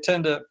 they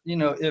tend to, you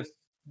know, if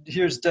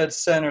here's dead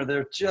center,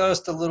 they're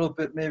just a little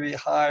bit maybe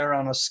higher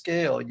on a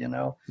scale, you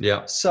know,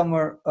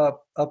 somewhere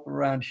up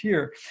around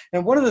here.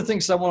 And one of the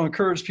things I want to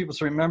encourage people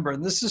to remember,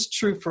 and this is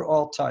true for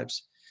all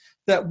types,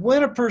 that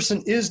when a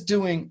person is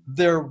doing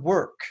their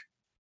work,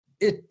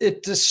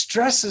 it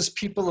distresses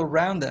people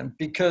around them,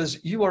 because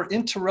you are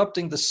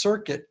interrupting the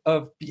circuit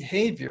of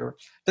behavior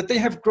that they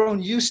have grown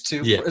used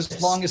to for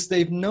as long as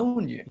they've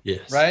known you,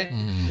 right?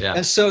 Yeah.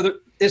 And so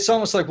it's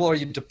almost like, well, are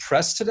you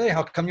depressed today?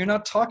 How come you're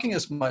not talking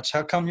as much?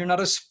 How come you're not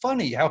as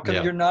funny? How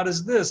come you're not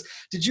as this?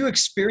 Did you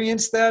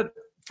experience that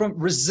from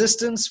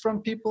resistance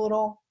from people at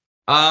all?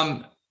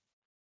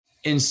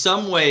 In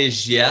some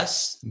ways,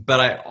 yes. But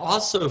I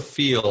also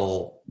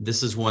feel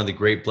this is one of the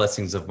great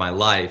blessings of my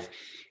life,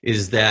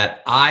 is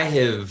that I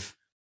have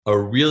a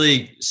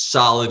really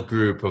solid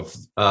group of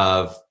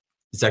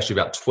it's actually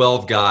about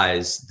 12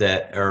 guys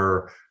that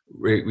are,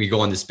 we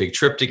go on this big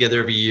trip together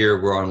every year.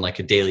 We're on like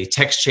a daily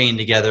text chain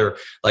together.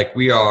 Like,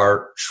 we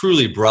are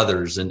truly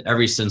brothers in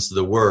every sense of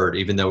the word,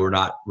 even though we're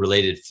not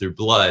related through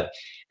blood.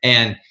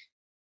 And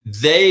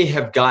they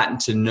have gotten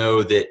to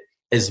know that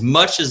as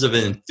much as of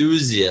an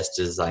enthusiast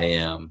as I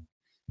am,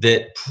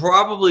 that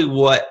probably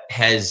what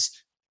has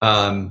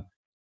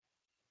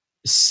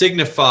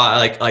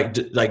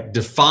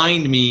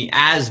defined me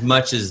as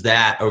much as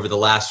that over the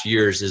last few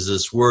years is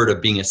this word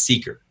of being a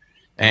seeker.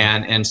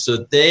 And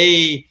so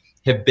they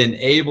have been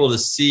able to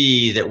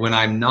see that when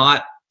I'm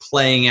not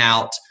playing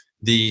out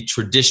the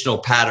traditional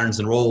patterns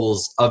and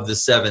roles of the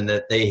 7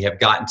 that they have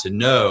gotten to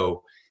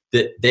know,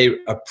 that they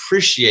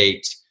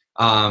appreciate,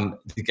 in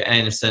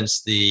a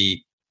sense, the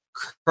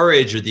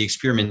courage or the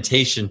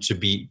experimentation to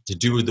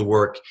do the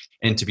work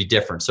and to be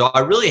different. So I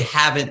really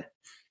haven't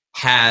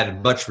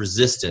had much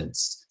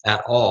resistance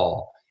at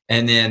all.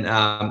 And then,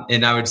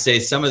 and I would say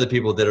some of the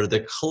people that are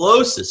the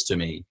closest to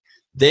me,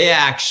 they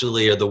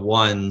actually are the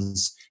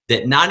ones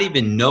that, not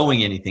even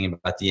knowing anything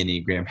about the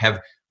Enneagram, have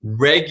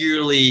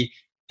regularly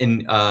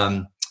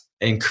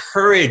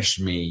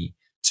encouraged me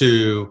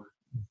to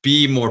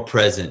be more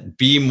present,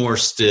 be more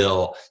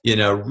still,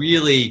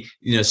 really,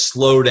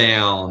 slow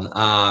down.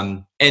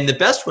 And the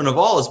best one of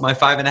all is my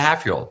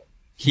 5.5-year-old.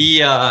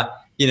 He,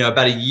 about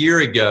a year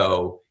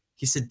ago,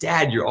 he said,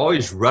 "Dad, you're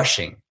always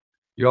rushing.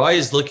 You're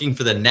always looking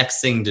for the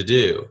next thing to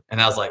do."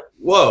 And I was like,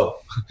 whoa.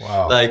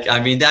 Wow.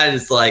 That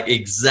is like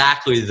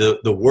exactly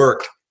the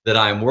work that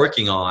I'm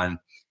working on.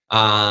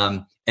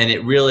 And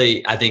it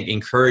really, I think,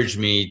 encouraged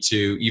me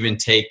to even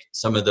take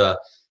some of the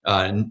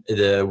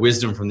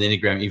wisdom from the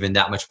Enneagram even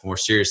that much more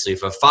seriously.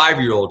 If a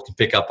 5-year-old can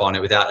pick up on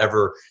it without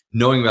ever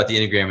knowing about the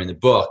Enneagram in the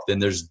book, then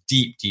there's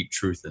deep, deep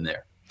truth in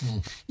there.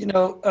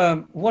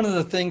 One of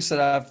the things that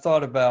I've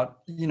thought about,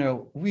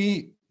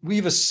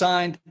 we've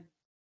assigned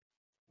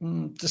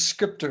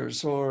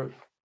descriptors, or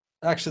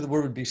actually the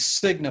word would be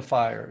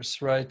signifiers,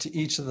 right, to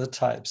each of the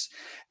types.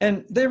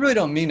 And they really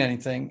don't mean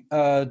anything.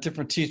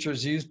 Different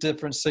teachers use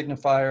different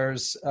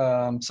signifiers.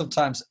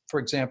 Sometimes, for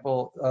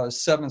example,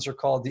 7s are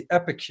called the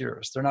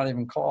epicures. They're not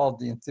even called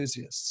the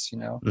enthusiasts,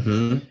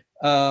 Mm-hmm.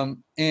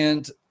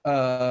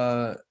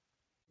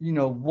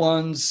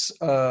 Ones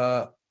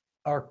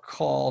are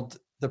called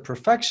the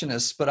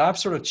perfectionists, but I've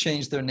sort of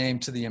changed their name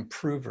to the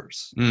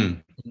improvers.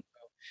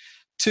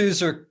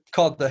 2s are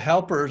called the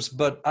helpers,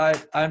 but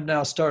I've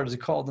now started to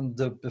call them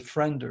the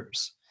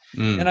befrienders.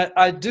 And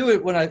I do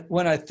it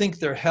when I think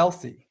they're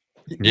healthy.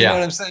 You know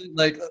what I'm saying?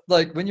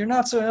 Like when you're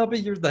not so healthy,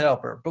 you're the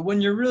helper. But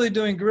when you're really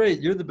doing great,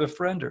 you're the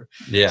befriender.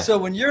 Yeah. So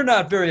when you're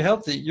not very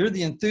healthy, you're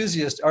the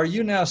enthusiast. Are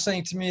you now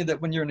saying to me that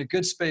when you're in a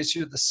good space,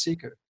 you're the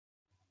seeker?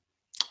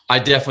 I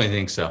definitely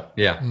think so.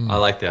 Yeah. I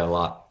like that a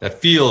lot. That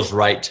feels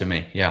right to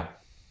me. Yeah.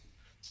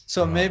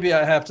 So maybe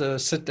I have to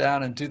sit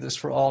down and do this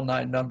for all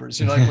 9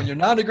 numbers. Like when you're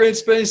not in a great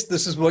space,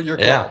 this is what you're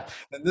called. Yeah.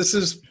 And this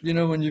is,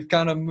 when you've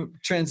kind of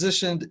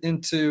transitioned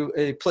into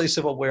a place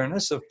of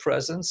awareness, of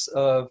presence,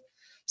 of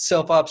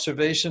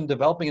self-observation,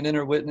 developing an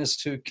inner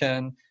witness who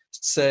can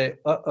say,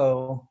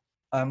 uh-oh,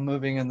 I'm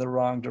moving in the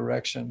wrong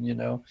direction,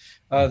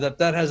 that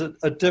has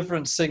a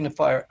different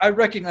signifier. I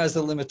recognize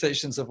the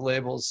limitations of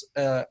labels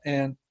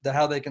and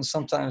how they can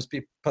sometimes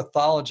be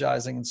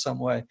pathologizing in some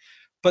way,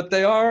 but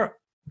they are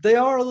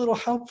a little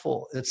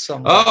helpful in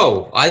some way.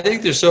 Oh, I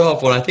think they're so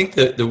helpful. And I think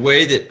that the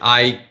way that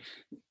I,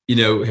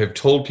 have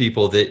told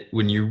people that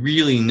when you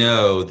really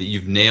know that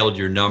you've nailed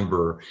your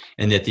number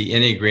and that the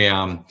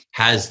Enneagram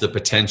has the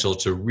potential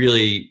to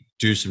really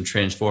do some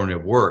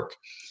transformative work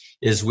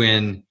is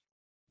when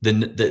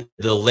the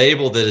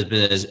label that has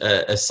been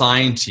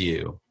assigned to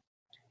you,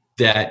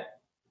 that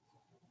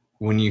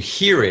when you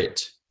hear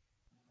it,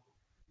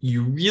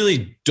 you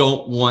really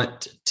don't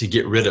want to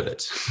get rid of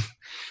it.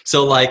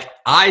 So like,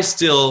 I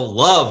still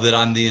love that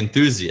I'm the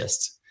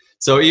enthusiast.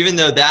 So even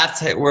though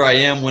that's where I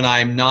am when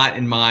I'm not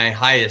in my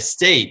highest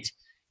state,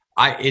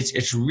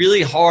 it's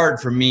really hard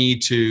for me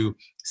to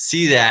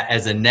see that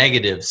as a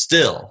negative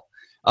still,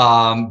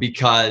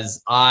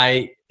 because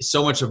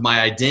so much of my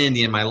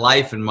identity in my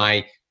life and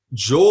my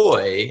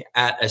joy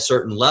at a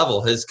certain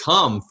level has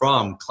come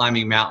from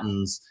climbing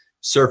mountains,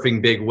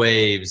 surfing big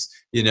waves,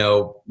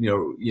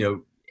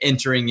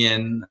 entering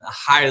in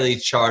highly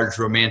charged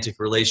romantic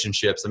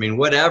relationships. I mean,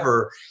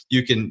 whatever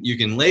you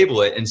can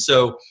label it. And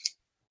so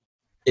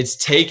it's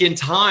taken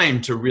time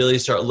to really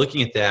start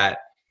looking at that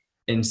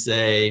and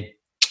say,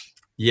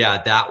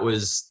 yeah, that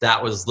was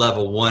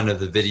level 1 of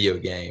the video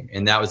game.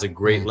 And that was a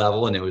great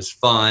level and it was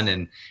fun.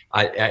 And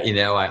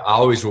I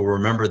always will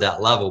remember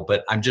that level,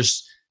 but I'm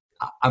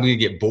going to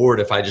get bored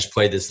if I just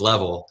play this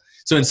level.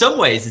 So in some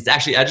ways, it's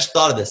actually, I just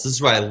thought of this. This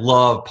is why I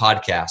love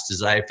podcasts,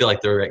 is I feel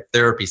like they're like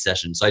therapy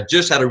sessions. So I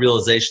just had a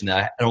realization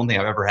that I don't think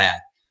I've ever had,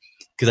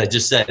 because I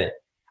just said it.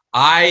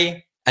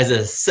 I, as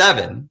a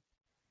 7,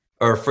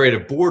 are afraid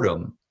of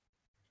boredom.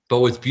 But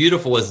what's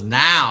beautiful is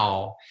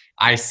now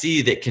I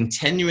see that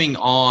continuing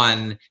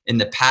on in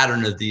the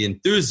pattern of the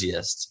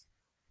enthusiast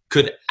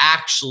could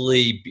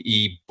actually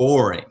be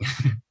boring.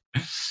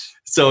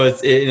 So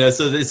it's,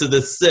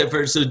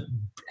 so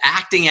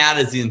acting out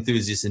as the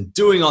enthusiast and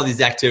doing all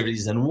these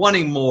activities and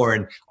wanting more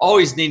and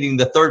always needing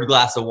the 3rd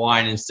glass of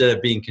wine instead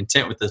of being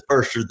content with the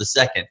 1st or the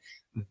 2nd.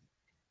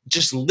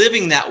 Just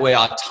living that way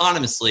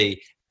autonomously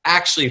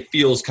actually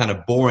feels kind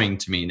of boring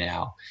to me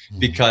now,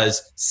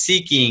 because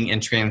seeking and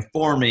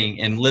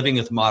transforming and living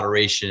with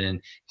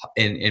moderation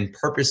and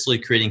purposely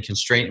creating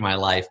constraint in my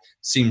life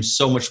seems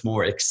so much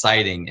more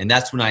exciting. And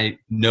that's when I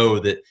know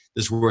that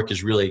this work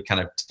is really kind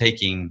of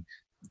taking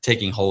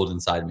hold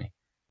inside me.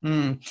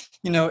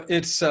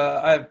 It's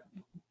one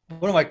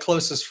of my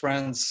closest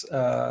friends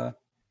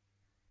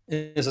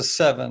is a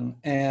 7,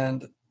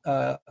 and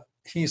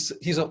he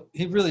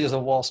really is a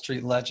Wall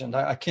Street legend.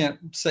 I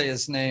can't say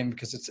his name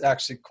because it's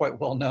actually quite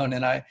well known,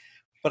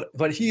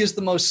 but he is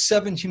one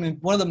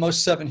of the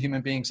most 7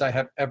 human beings I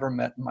have ever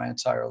met in my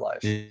entire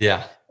life.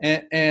 Yeah.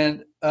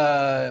 And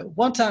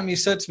one time he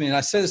said to me, and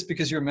I say this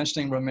because you're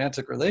mentioning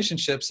romantic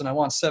relationships, and I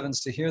want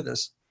 7s to hear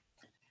this.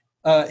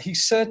 He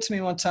said to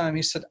me one time,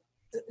 he said,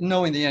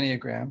 knowing the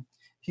Enneagram,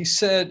 he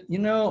said,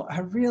 I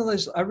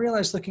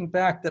realized looking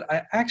back that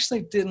I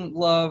actually didn't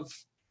love,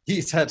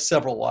 he's had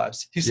several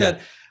wives. He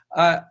said,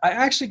 I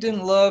actually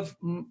didn't love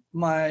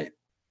my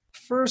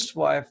first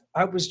wife.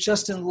 I was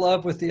just in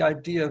love with the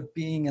idea of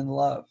being in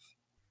love.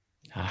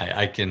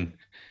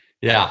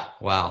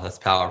 Wow, that's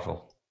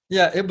powerful.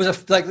 Yeah, it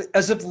was like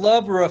as if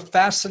love were a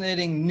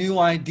fascinating new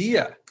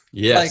idea.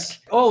 Yes.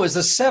 Like, as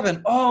a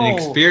 7, an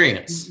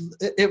experience.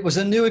 It was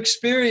a new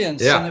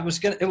experience, yeah. And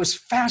it was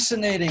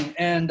fascinating,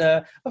 and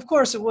of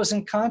course, it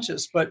wasn't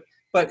conscious, but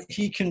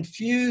he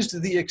confused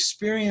the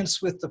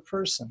experience with the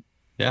person.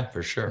 Yeah,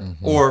 for sure.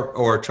 Mm-hmm.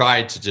 Or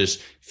tried to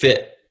just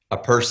fit a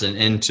person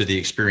into the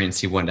experience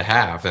he wanted to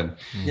have, and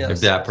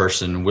if that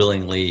person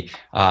willingly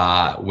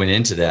went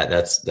into that,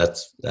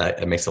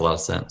 that makes a lot of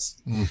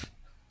sense.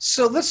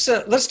 So let's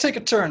take a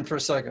turn for a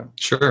second.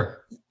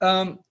 Sure.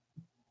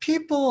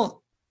 People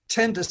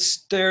tend to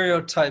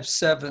stereotype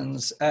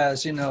 7s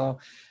as,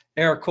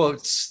 air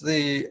quotes,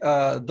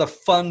 the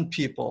fun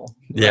people.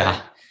 Right?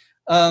 Yeah.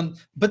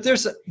 But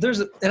there's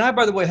and I,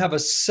 by the way, have a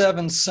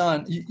 7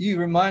 son. You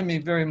remind me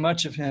very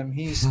much of him.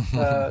 He's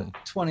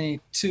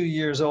 22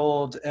 years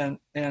old, and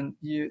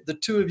the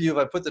two of you, if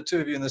I put the two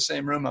of you in the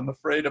same room, I'm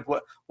afraid of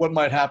what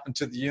might happen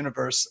to the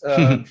universe.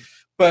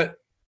 But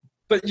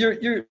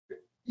you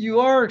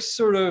are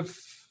sort of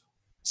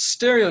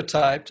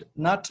stereotyped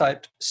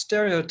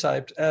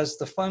as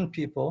the fun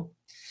people,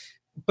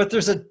 but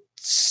there's a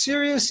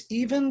serious,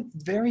 even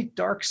very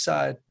dark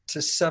side to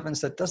 7s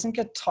that doesn't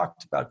get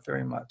talked about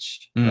very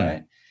much,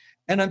 right?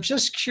 And I'm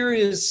just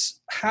curious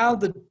how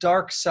the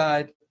dark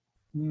side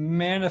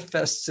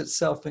manifests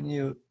itself in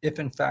you, if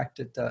in fact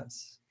it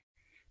does.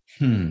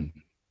 I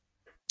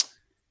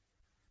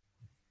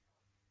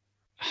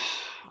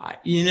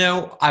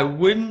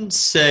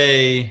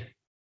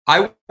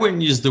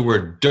wouldn't use the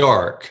word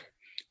dark,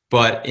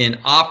 but in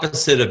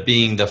opposite of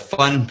being the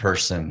fun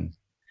person,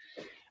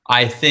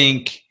 I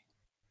think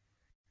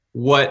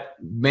what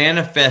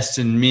manifests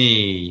in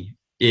me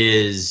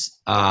is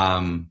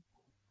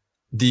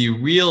the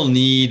real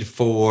need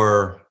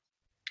for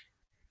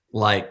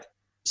like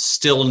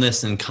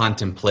stillness and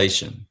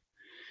contemplation.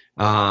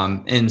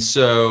 And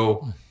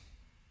so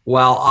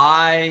while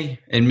I,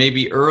 and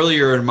maybe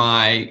earlier in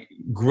my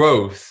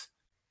growth,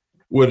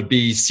 would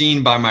be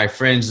seen by my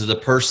friends as the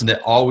person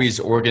that always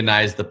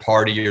organized the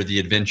party or the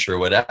adventure or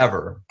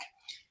whatever,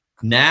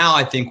 now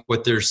I think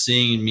what they're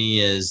seeing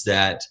me is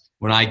that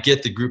when I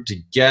get the group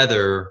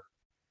together,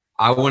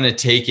 I want to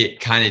take it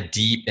kind of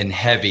deep and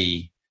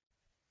heavy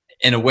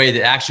in a way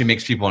that actually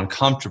makes people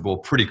uncomfortable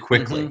pretty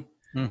quickly.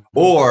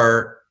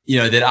 Or,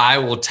 that I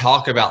will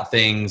talk about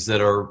things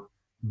that are,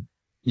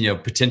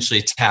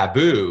 potentially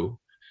taboo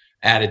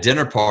at a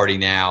dinner party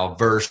now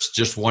versus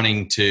just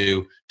wanting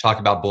to talk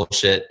about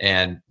bullshit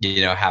and,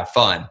 have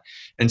fun.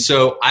 And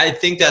so I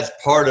think that's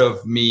part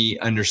of me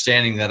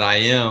understanding that I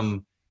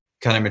am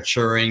kind of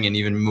maturing and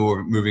even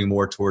moving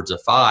more towards a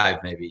 5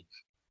 maybe,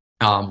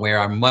 where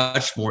I'm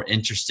much more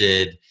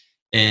interested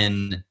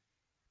in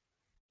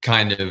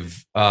kind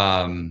of,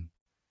 I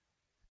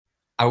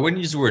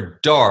wouldn't use the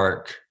word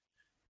dark,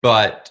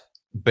 but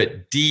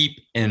deep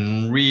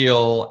and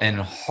real and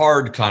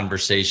hard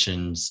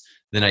conversations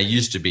than I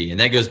used to be. And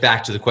that goes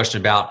back to the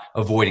question about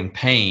avoiding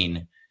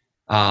pain.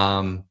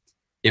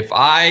 If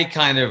I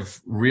kind of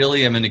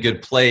really am in a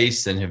good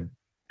place and have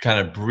kind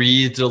of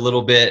breathed a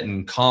little bit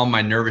and calmed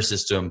my nervous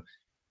system,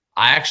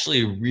 I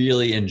actually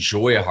really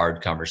enjoy a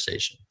hard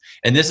conversation.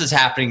 And this is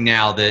happening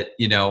now that,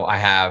 I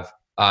have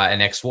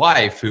an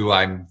ex-wife who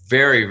I'm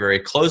very, very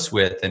close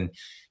with, and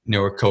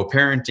we're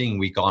co-parenting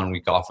week on,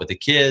 week off with the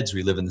kids.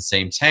 We live in the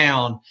same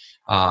town.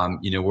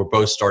 We're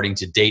both starting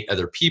to date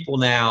other people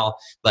now.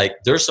 Like,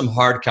 there's some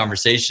hard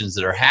conversations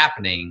that are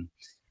happening.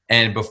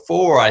 And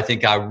before, I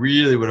think I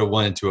really would have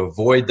wanted to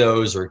avoid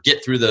those or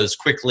get through those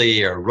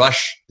quickly or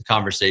rush the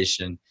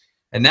conversation.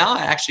 And now I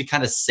actually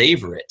kind of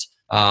savor it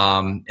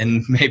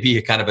in maybe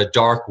a kind of a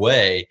dark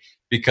way,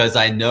 because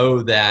I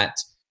know that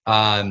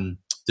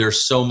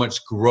there's so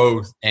much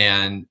growth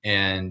and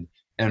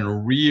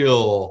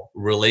real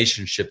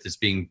relationship that's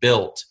being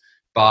built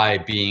by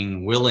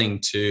being willing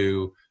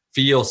to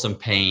feel some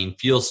pain,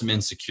 feel some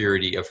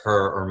insecurity of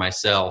her or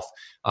myself,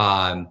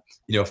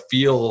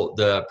 feel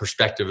the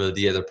perspective of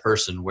the other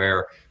person,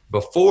 where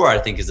before, I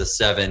think as a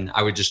 7,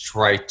 I would just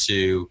try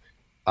to,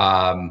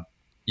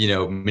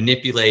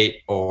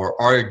 manipulate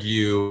or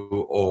argue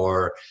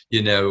or,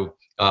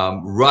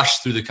 rush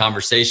through the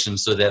conversation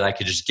so that I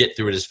could just get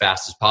through it as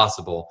fast as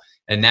possible.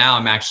 And now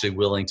I'm actually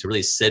willing to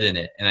really sit in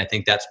it. And I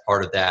think that's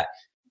part of that,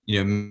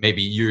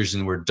 maybe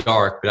using the word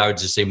dark, but I would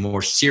just say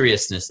more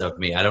seriousness of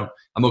me. I'm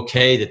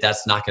okay that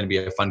that's not going to be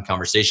a fun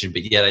conversation,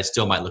 but yet I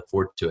still might look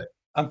forward to it.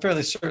 I'm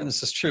fairly certain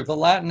this is true. The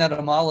Latin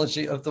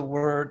etymology of the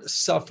word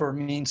suffer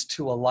means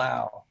to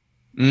allow.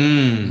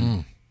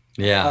 Yeah,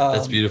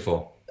 that's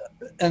beautiful.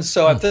 And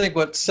so I think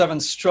what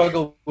 7s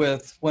struggle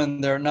with when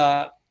they're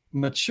not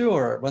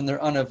mature, when they're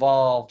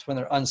unevolved, when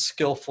they're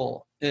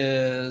unskillful,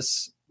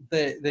 is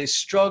they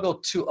struggle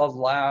to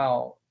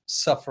allow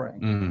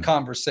suffering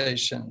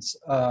conversations,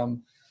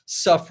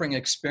 suffering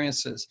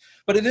experiences.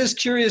 But it is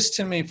curious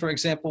to me, for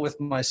example, with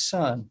my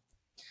son.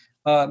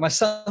 My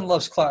son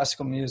loves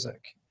classical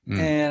music,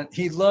 and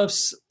he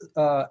loves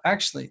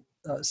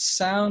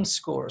sound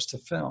scores to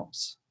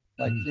films,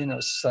 like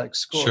like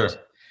scores. Sure.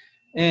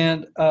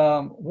 And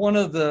one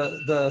of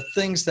the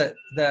things that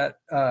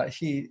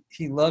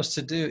he loves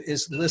to do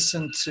is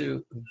listen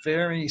to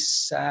very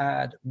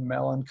sad,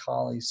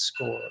 melancholy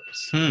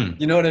scores.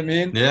 You know what I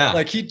mean? Yeah.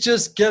 Like, he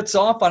just gets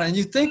off on it. And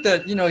you think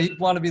that he'd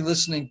want to be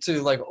listening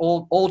to like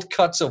old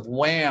cuts of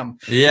Wham.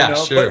 Yeah,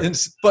 sure.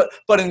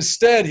 But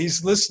instead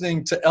he's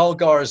listening to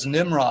Elgar's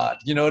Nimrod.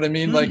 You know what I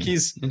mean? Like,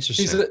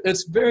 interesting.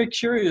 It's very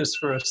curious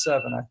for a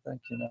 7, I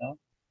think.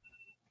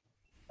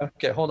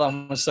 Okay, hold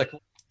on one second.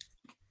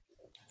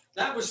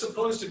 That was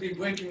supposed to be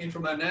waking me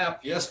from a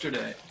nap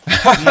yesterday.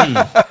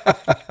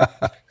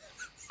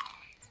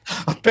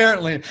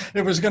 Apparently,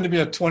 it was going to be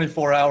a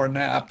 24-hour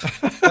nap.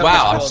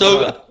 Wow.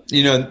 So,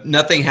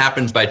 nothing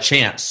happens by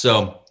chance.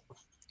 So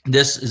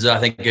this is, I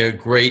think,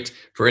 great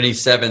for any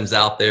 7s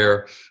out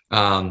there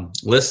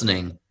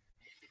listening.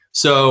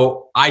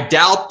 So I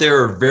doubt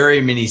there are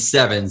very many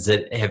 7s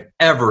that have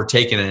ever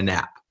taken a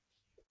nap,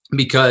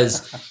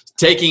 because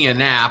taking a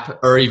nap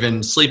or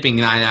even sleeping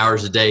 9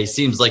 hours a day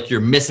seems like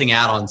you're missing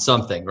out on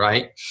something,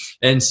 right?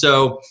 And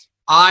so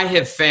I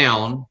have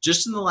found,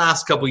 just in the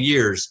last couple of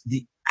years,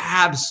 the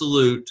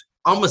absolute,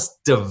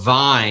 almost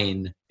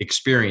divine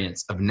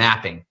experience of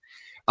napping.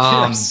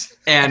 Yes.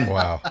 And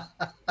Wow.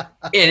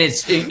 and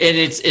it's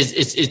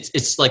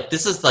like,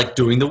 this is like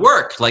doing the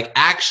work. Like,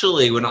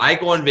 actually, when I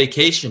go on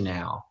vacation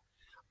now,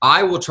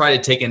 I will try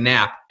to take a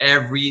nap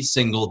every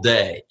single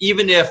day,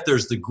 even if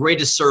there's the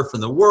greatest surf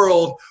in the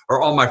world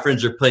or all my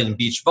friends are playing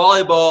beach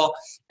volleyball.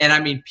 And I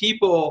mean,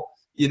 people,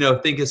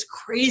 think it's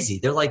crazy.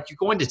 They're like, you're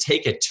going to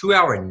take a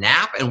 2-hour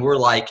nap and we're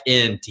like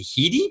in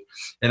Tahiti?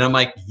 And I'm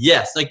like,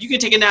 yes, like, you can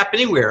take a nap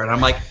anywhere. And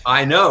I'm like,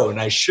 I know, and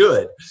I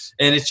should.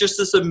 And it's just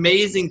this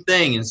amazing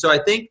thing. And so I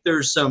think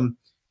there's some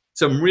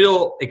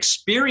real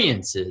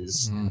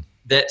experiences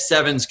that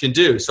 7s can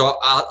do. So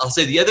I'll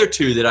say the other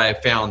 2 that I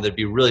have found that'd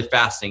be really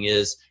fascinating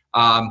is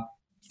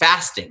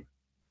fasting.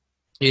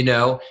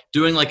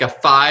 Doing like a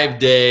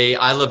 5-day,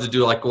 I love to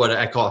do like what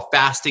I call a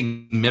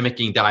fasting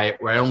mimicking diet,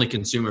 where I only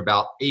consume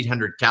about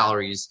 800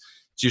 calories.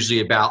 It's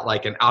usually about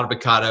like an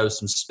avocado,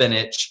 some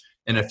spinach,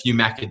 and a few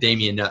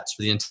macadamia nuts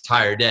for the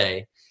entire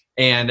day.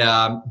 And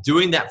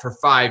doing that for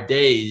 5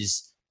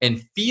 days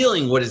and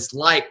feeling what it's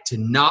like to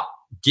not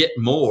get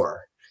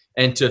more,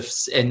 and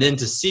then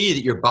to see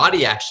that your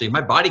body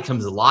my body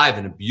comes alive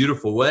in a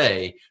beautiful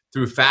way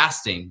through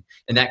fasting.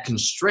 And that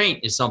constraint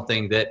is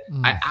something that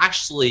I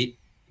actually,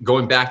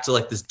 going back to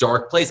like this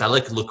dark place, I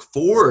like to look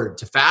forward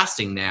to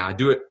fasting now. I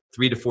do it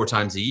 3 to 4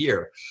 times a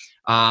year.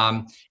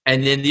 And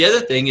then the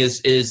other thing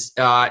is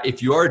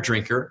if you are a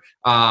drinker,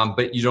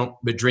 but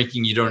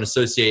drinking you don't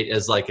associate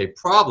as like a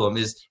problem,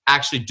 is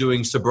actually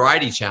doing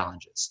sobriety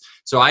challenges.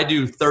 So I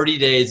do 30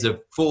 days of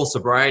full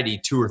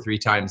sobriety 2 or 3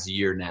 times a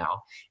year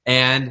now.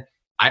 And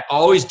I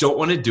always don't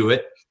want to do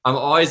it. I'm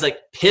always like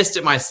pissed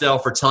at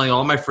myself for telling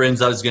all my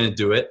friends I was going to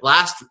do it.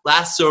 Last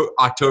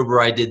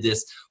October, I did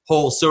this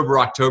whole Sober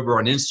October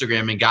on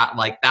Instagram and got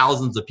like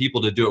thousands of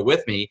people to do it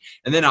with me.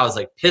 And then I was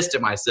like pissed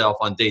at myself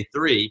on day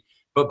 3.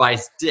 But by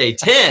day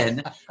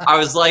 10, I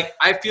was like,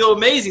 I feel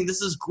amazing.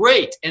 This is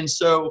great. And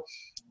so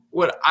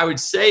what I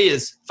would say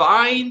is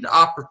find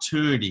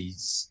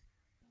opportunities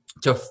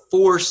to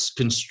force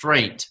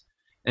constraint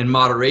and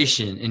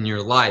moderation in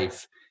your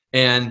life.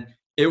 And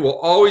it will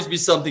always be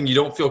something you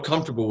don't feel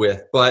comfortable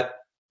with, but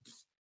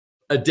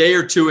a day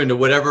or 2 into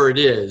whatever it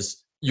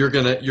is, you're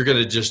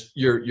gonna just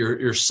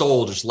your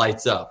soul just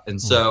lights up.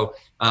 And so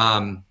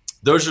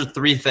those are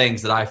 3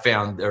 things that I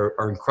found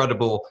are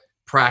incredible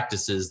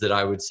practices that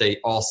I would say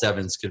all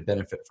 7s could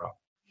benefit from.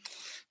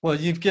 Well,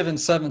 you've given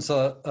 7s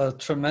a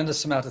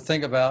tremendous amount to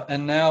think about,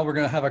 and now we're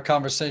going to have a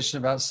conversation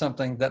about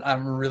something that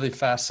I'm really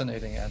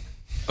fascinating in.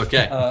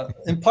 Okay.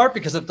 In part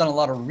because I've done a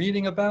lot of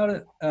reading about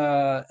it,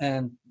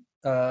 and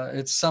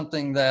it's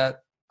something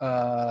that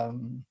it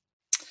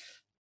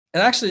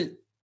actually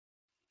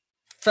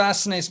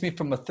fascinates me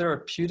from a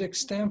therapeutic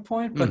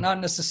standpoint, but not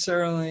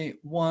necessarily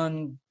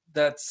one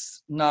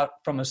that's not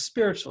from a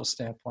spiritual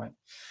standpoint.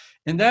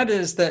 And that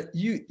is that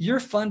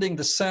you're funding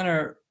the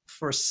Center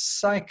for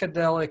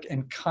Psychedelic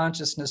and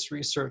Consciousness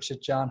Research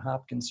at Johns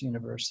Hopkins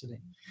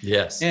University.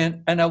 Yes.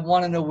 And I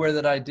want to know where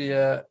that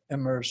idea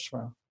emerged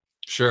from.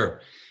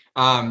 Sure.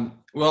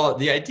 Well,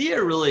 the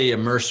idea really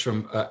emerged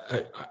from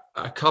a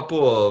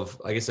couple of,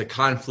 I guess, a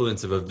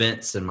confluence of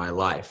events in my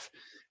life.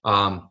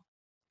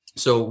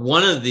 So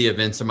one of the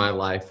events in my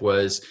life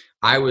was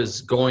I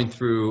was going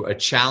through a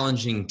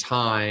challenging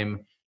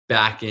time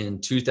back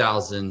in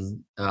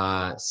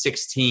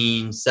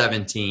 2016,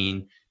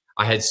 17.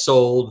 I had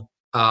sold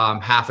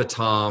half of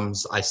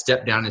Tom's. I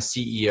stepped down as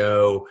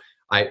CEO.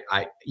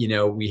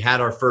 We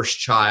had our first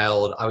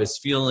child. I was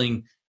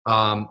feeling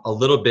a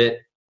little bit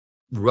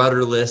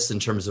rudderless in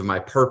terms of my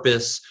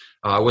purpose.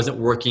 I wasn't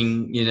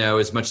working,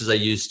 as much as I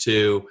used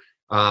to.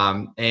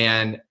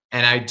 And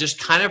I just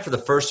kind of, for the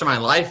first time in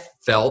my life,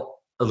 felt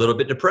a little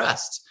bit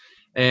depressed.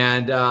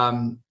 And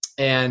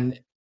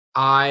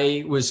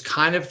I was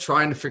kind of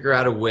trying to figure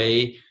out a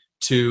way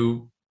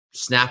to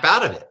snap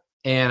out of it.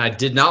 And I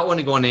did not want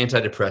to go on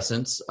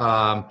antidepressants.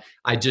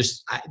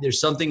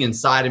 There's something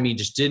inside of me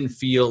just didn't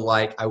feel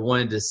like I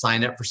wanted to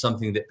sign up for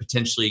something that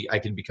potentially I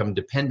could become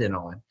dependent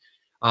on.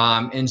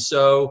 And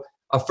so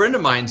a friend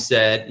of mine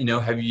said,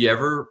 have you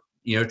ever,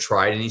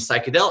 tried any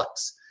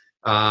psychedelics?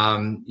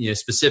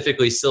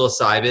 Specifically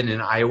psilocybin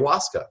and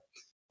ayahuasca.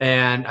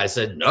 And I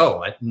said,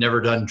 no, I've never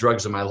done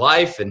drugs in my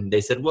life. And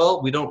they said,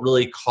 well, we don't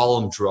really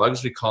call them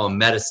drugs. We call them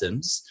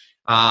medicines.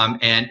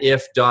 And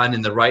if done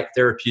in the right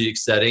therapeutic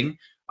setting,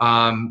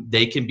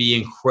 they can be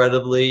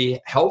incredibly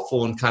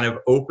helpful in kind of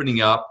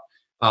opening up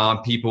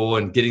people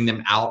and getting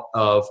them out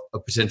of a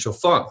potential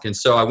funk. And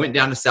so I went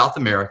down to South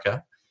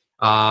America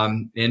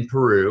in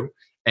Peru,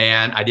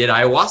 and I did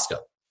ayahuasca.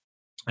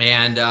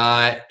 And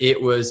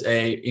it was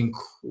an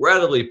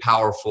incredibly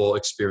powerful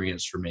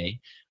experience for me.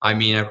 I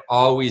mean, I've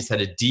always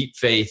had a deep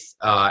faith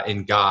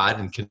in God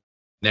and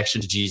connection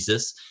to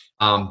Jesus.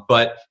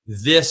 But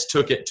this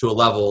took it to a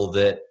level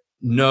that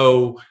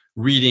no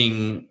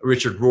reading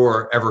Richard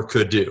Rohr ever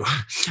could do.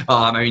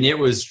 It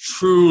was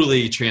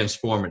truly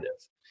transformative.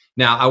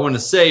 Now, I want to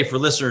say for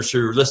listeners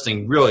who are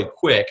listening really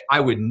quick,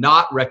 I would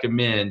not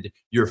recommend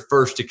your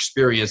first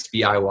experience to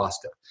be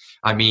ayahuasca.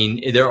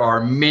 There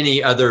are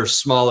many other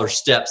smaller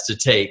steps to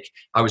take.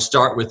 I would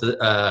start with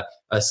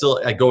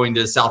going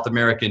to South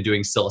America and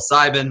doing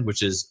psilocybin,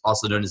 which is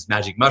also known as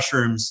magic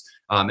mushrooms,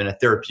 in a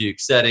therapeutic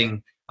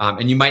setting.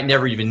 And you might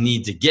never even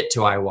need to get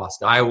to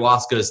ayahuasca.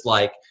 Ayahuasca is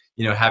like,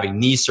 having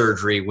knee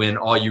surgery when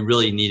all you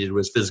really needed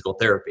was physical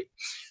therapy.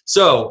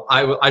 So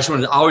I just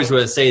always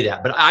want to say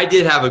that. But I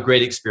did have a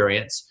great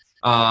experience.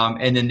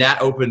 And then that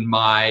opened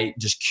my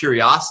just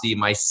curiosity,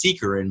 my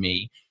seeker in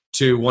me,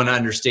 to want to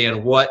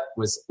understand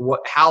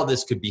how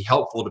this could be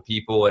helpful to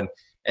people.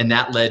 And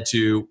that led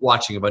to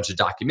watching a bunch of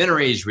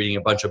documentaries, reading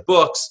a bunch of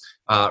books,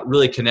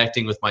 really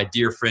connecting with my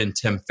dear friend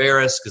Tim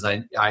Ferriss,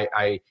 because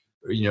I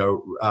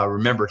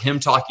remembered him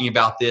talking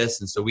about this.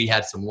 And so we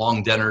had some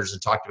long dinners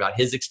and talked about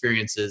his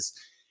experiences.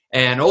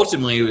 And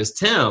ultimately it was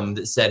Tim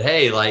that said,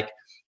 hey, like,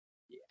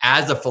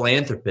 as a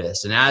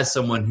philanthropist and as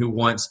someone who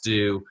wants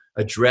to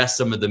address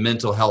some of the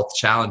mental health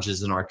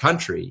challenges in our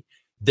country,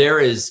 there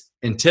is,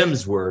 in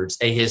Tim's words,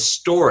 a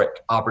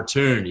historic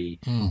opportunity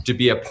to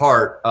be a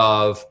part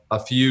of a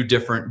few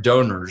different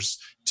donors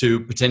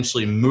to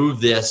potentially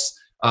move this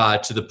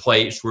to the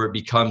place where it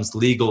becomes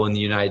legal in the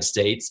United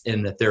States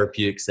in the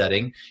therapeutic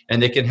setting.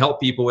 And they can help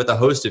people with a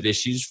host of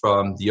issues,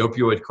 from the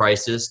opioid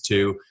crisis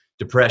to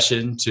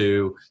depression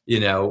to,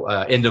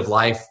 end of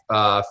life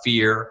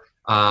fear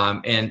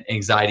and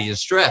anxiety and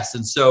stress.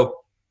 And so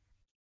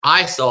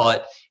I saw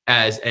it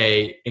as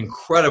a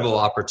incredible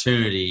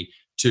opportunity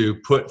to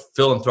put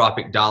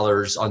philanthropic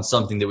dollars on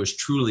something that was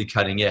truly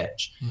cutting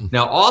edge.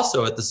 Now,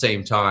 also at the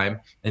same time,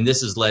 and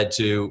this has led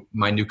to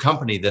my new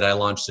company that I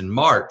launched in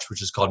March,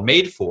 which is called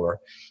Made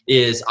For,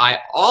 is I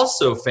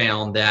also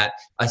found that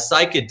a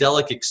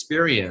psychedelic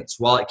experience,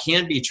 while it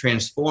can be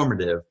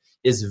transformative,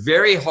 is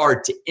very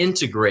hard to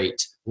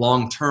integrate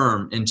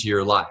long-term into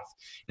your life.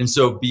 And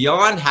so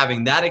beyond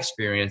having that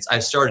experience, I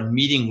started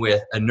meeting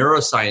with a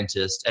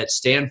neuroscientist at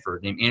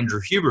Stanford named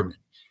Andrew Huberman.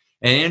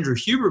 And Andrew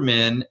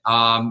Huberman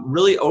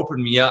really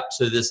opened me up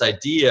to this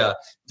idea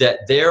that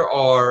there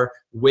are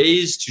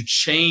ways to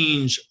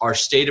change our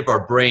state of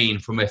our brain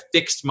from a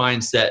fixed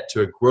mindset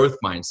to a growth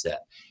mindset.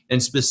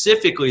 And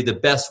specifically, the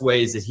best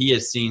ways that he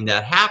has seen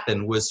that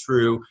happen was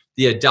through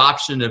the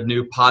adoption of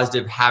new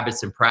positive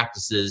habits and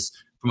practices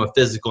from a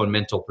physical and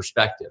mental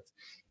perspective.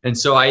 And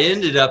so I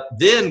ended up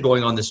then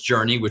going on this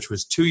journey, which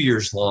was 2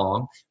 years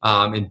long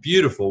and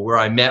beautiful, where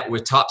I met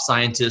with top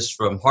scientists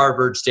from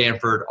Harvard,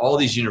 Stanford, all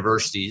these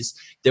universities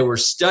that were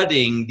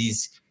studying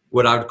these,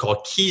 what I would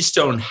call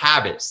keystone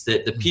habits,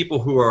 that the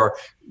people who are,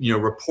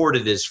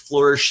 reported as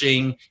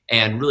flourishing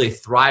and really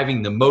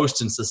thriving the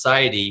most in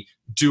society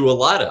do a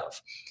lot of.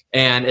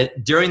 And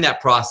during that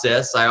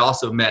process, I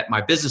also met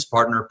my business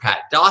partner,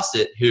 Pat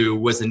Dossett, who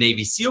was a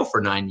Navy SEAL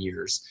for 9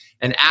 years.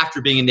 And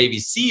after being a Navy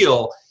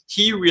SEAL,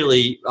 he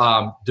really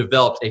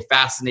developed a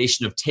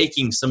fascination of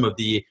taking some of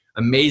the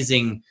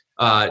amazing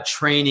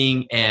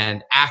training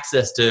and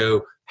access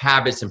to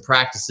habits and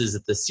practices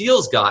that the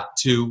SEALs got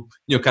to,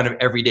 kind of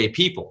everyday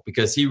people,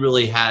 because he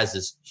really has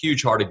this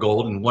huge heart of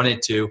gold and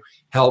wanted to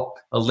help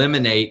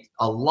eliminate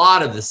a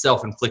lot of the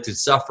self-inflicted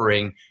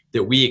suffering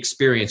that we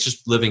experience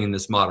just living in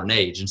this modern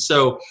age. And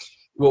so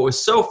what was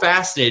so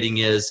fascinating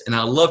is, and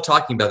I love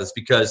talking about this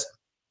because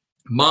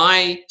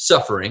my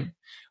suffering,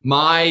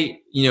 my,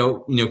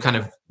 kind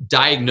of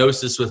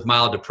diagnosis with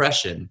mild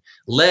depression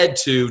led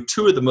to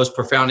two of the most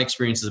profound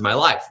experiences of my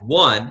life.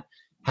 One,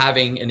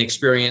 having an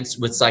experience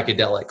with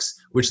psychedelics,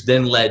 which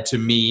then led to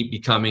me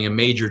becoming a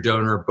major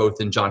donor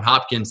both in Johns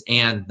Hopkins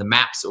and the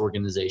MAPS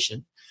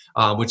organization,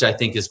 which I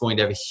think is going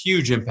to have a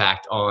huge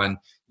impact on,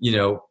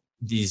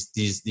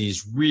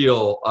 these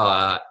real,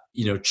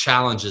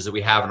 challenges that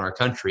we have in our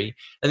country.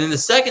 And then the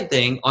second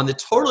thing, on the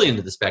totally end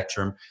of the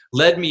spectrum,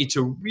 led me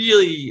to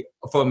really,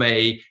 from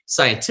a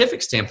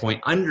scientific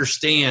standpoint,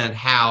 understand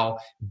how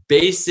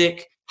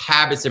basic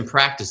habits and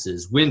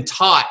practices, when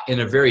taught in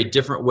a very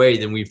different way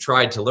than we've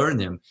tried to learn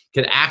them,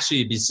 can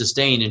actually be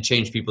sustained and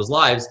change people's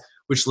lives,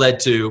 which led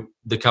to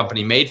the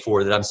company Made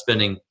For that I'm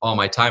spending all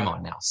my time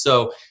on now.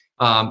 So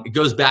it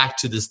goes back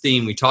to this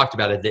theme we talked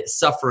about, it, that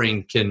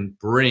suffering can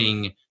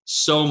bring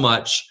so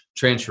much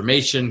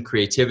transformation,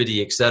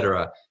 creativity,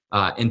 etc.,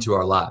 into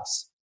our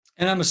lives.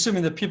 And I'm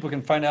assuming that people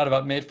can find out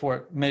about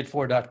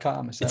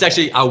madefor.com. It's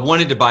actually, I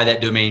wanted to buy that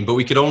domain, but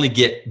we could only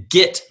get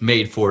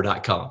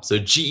madefor.com. So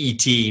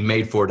GET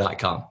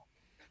madefor.com.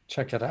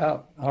 Check it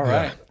out. All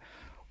right.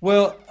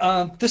 Well,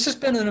 this has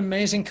been an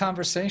amazing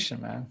conversation,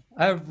 man.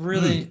 I've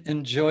really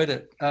enjoyed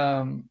it.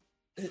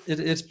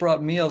 It's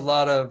brought me a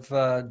lot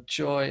of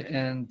joy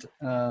and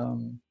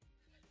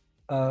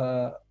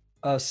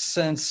a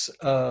sense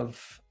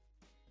of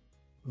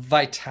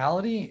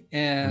vitality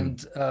and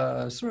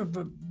sort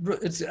of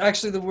it's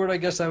actually the word I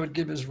guess I would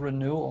give is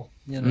renewal,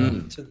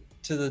 to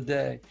the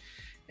day.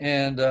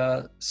 And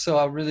so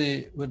I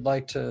really would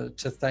like to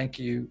thank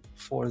you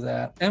for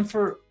that, and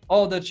for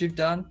all that you've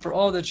done, for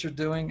all that you're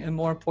doing, and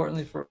more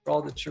importantly, for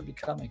all that you're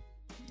becoming.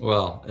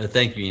 Well,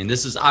 thank you, Ian.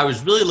 I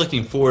was really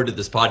looking forward to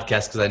this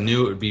podcast because I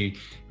knew it would be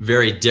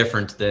very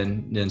different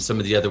than some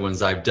of the other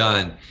ones I've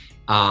done.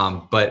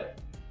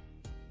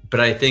 But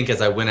I think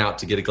as I went out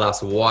to get a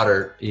glass of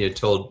water,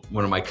 told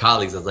one of my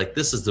colleagues, I was like,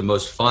 this is the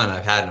most fun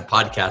I've had in a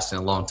podcast in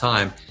a long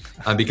time.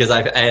 Because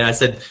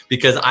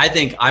I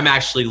think I'm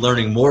actually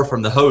learning more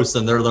from the hosts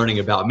than they're learning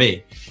about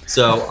me.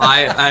 So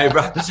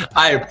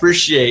I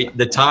appreciate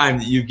the time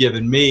that you've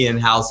given me and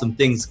how some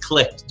things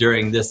clicked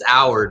during this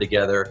hour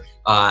together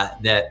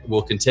that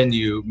will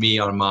continue me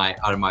on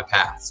my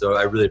path. So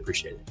I really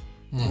appreciate it.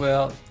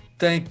 Well,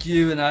 thank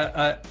you. And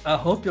I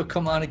hope you'll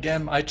come on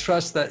again. I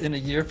trust that in a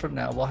year from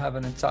now, we'll have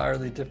an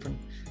entirely different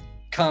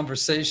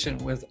conversation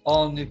with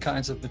all new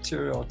kinds of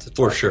material to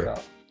talk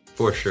about.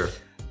 For sure.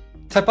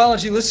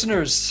 Typology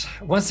listeners,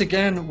 once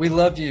again, we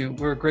love you.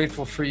 We're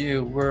grateful for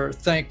you. We're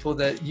thankful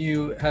that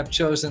you have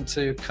chosen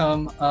to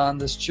come on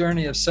this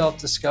journey of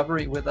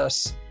self-discovery with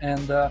us.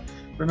 And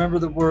remember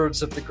the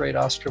words of the great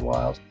Oscar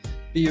Wilde: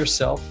 be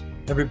yourself,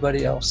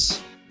 everybody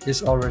else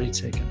is already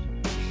taken.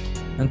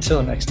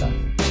 Until next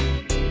time.